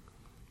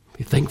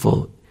 Be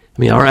thankful. I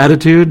mean, our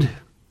attitude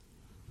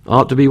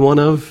ought to be one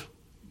of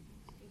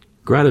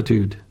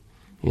gratitude.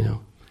 You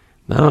know,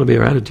 that ought to be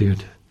our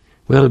attitude.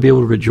 We ought to be able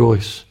to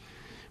rejoice.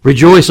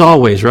 Rejoice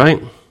always, right?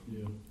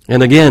 Yeah.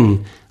 And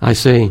again, I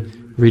say,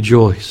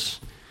 rejoice.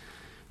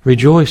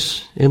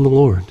 Rejoice in the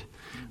Lord.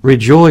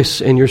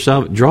 Rejoice in your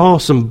salvation. Draw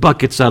some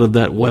buckets out of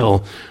that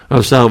well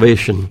of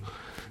salvation.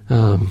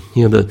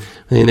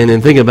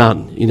 And think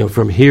about,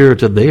 from here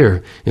to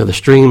there, the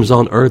streams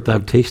on earth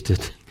I've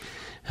tasted.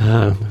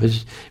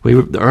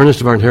 The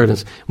earnest of our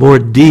inheritance, more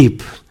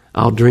deep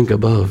I'll drink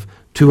above.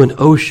 To an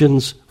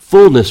ocean's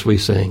fullness, we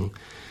sing,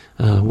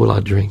 will I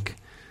drink.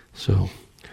 So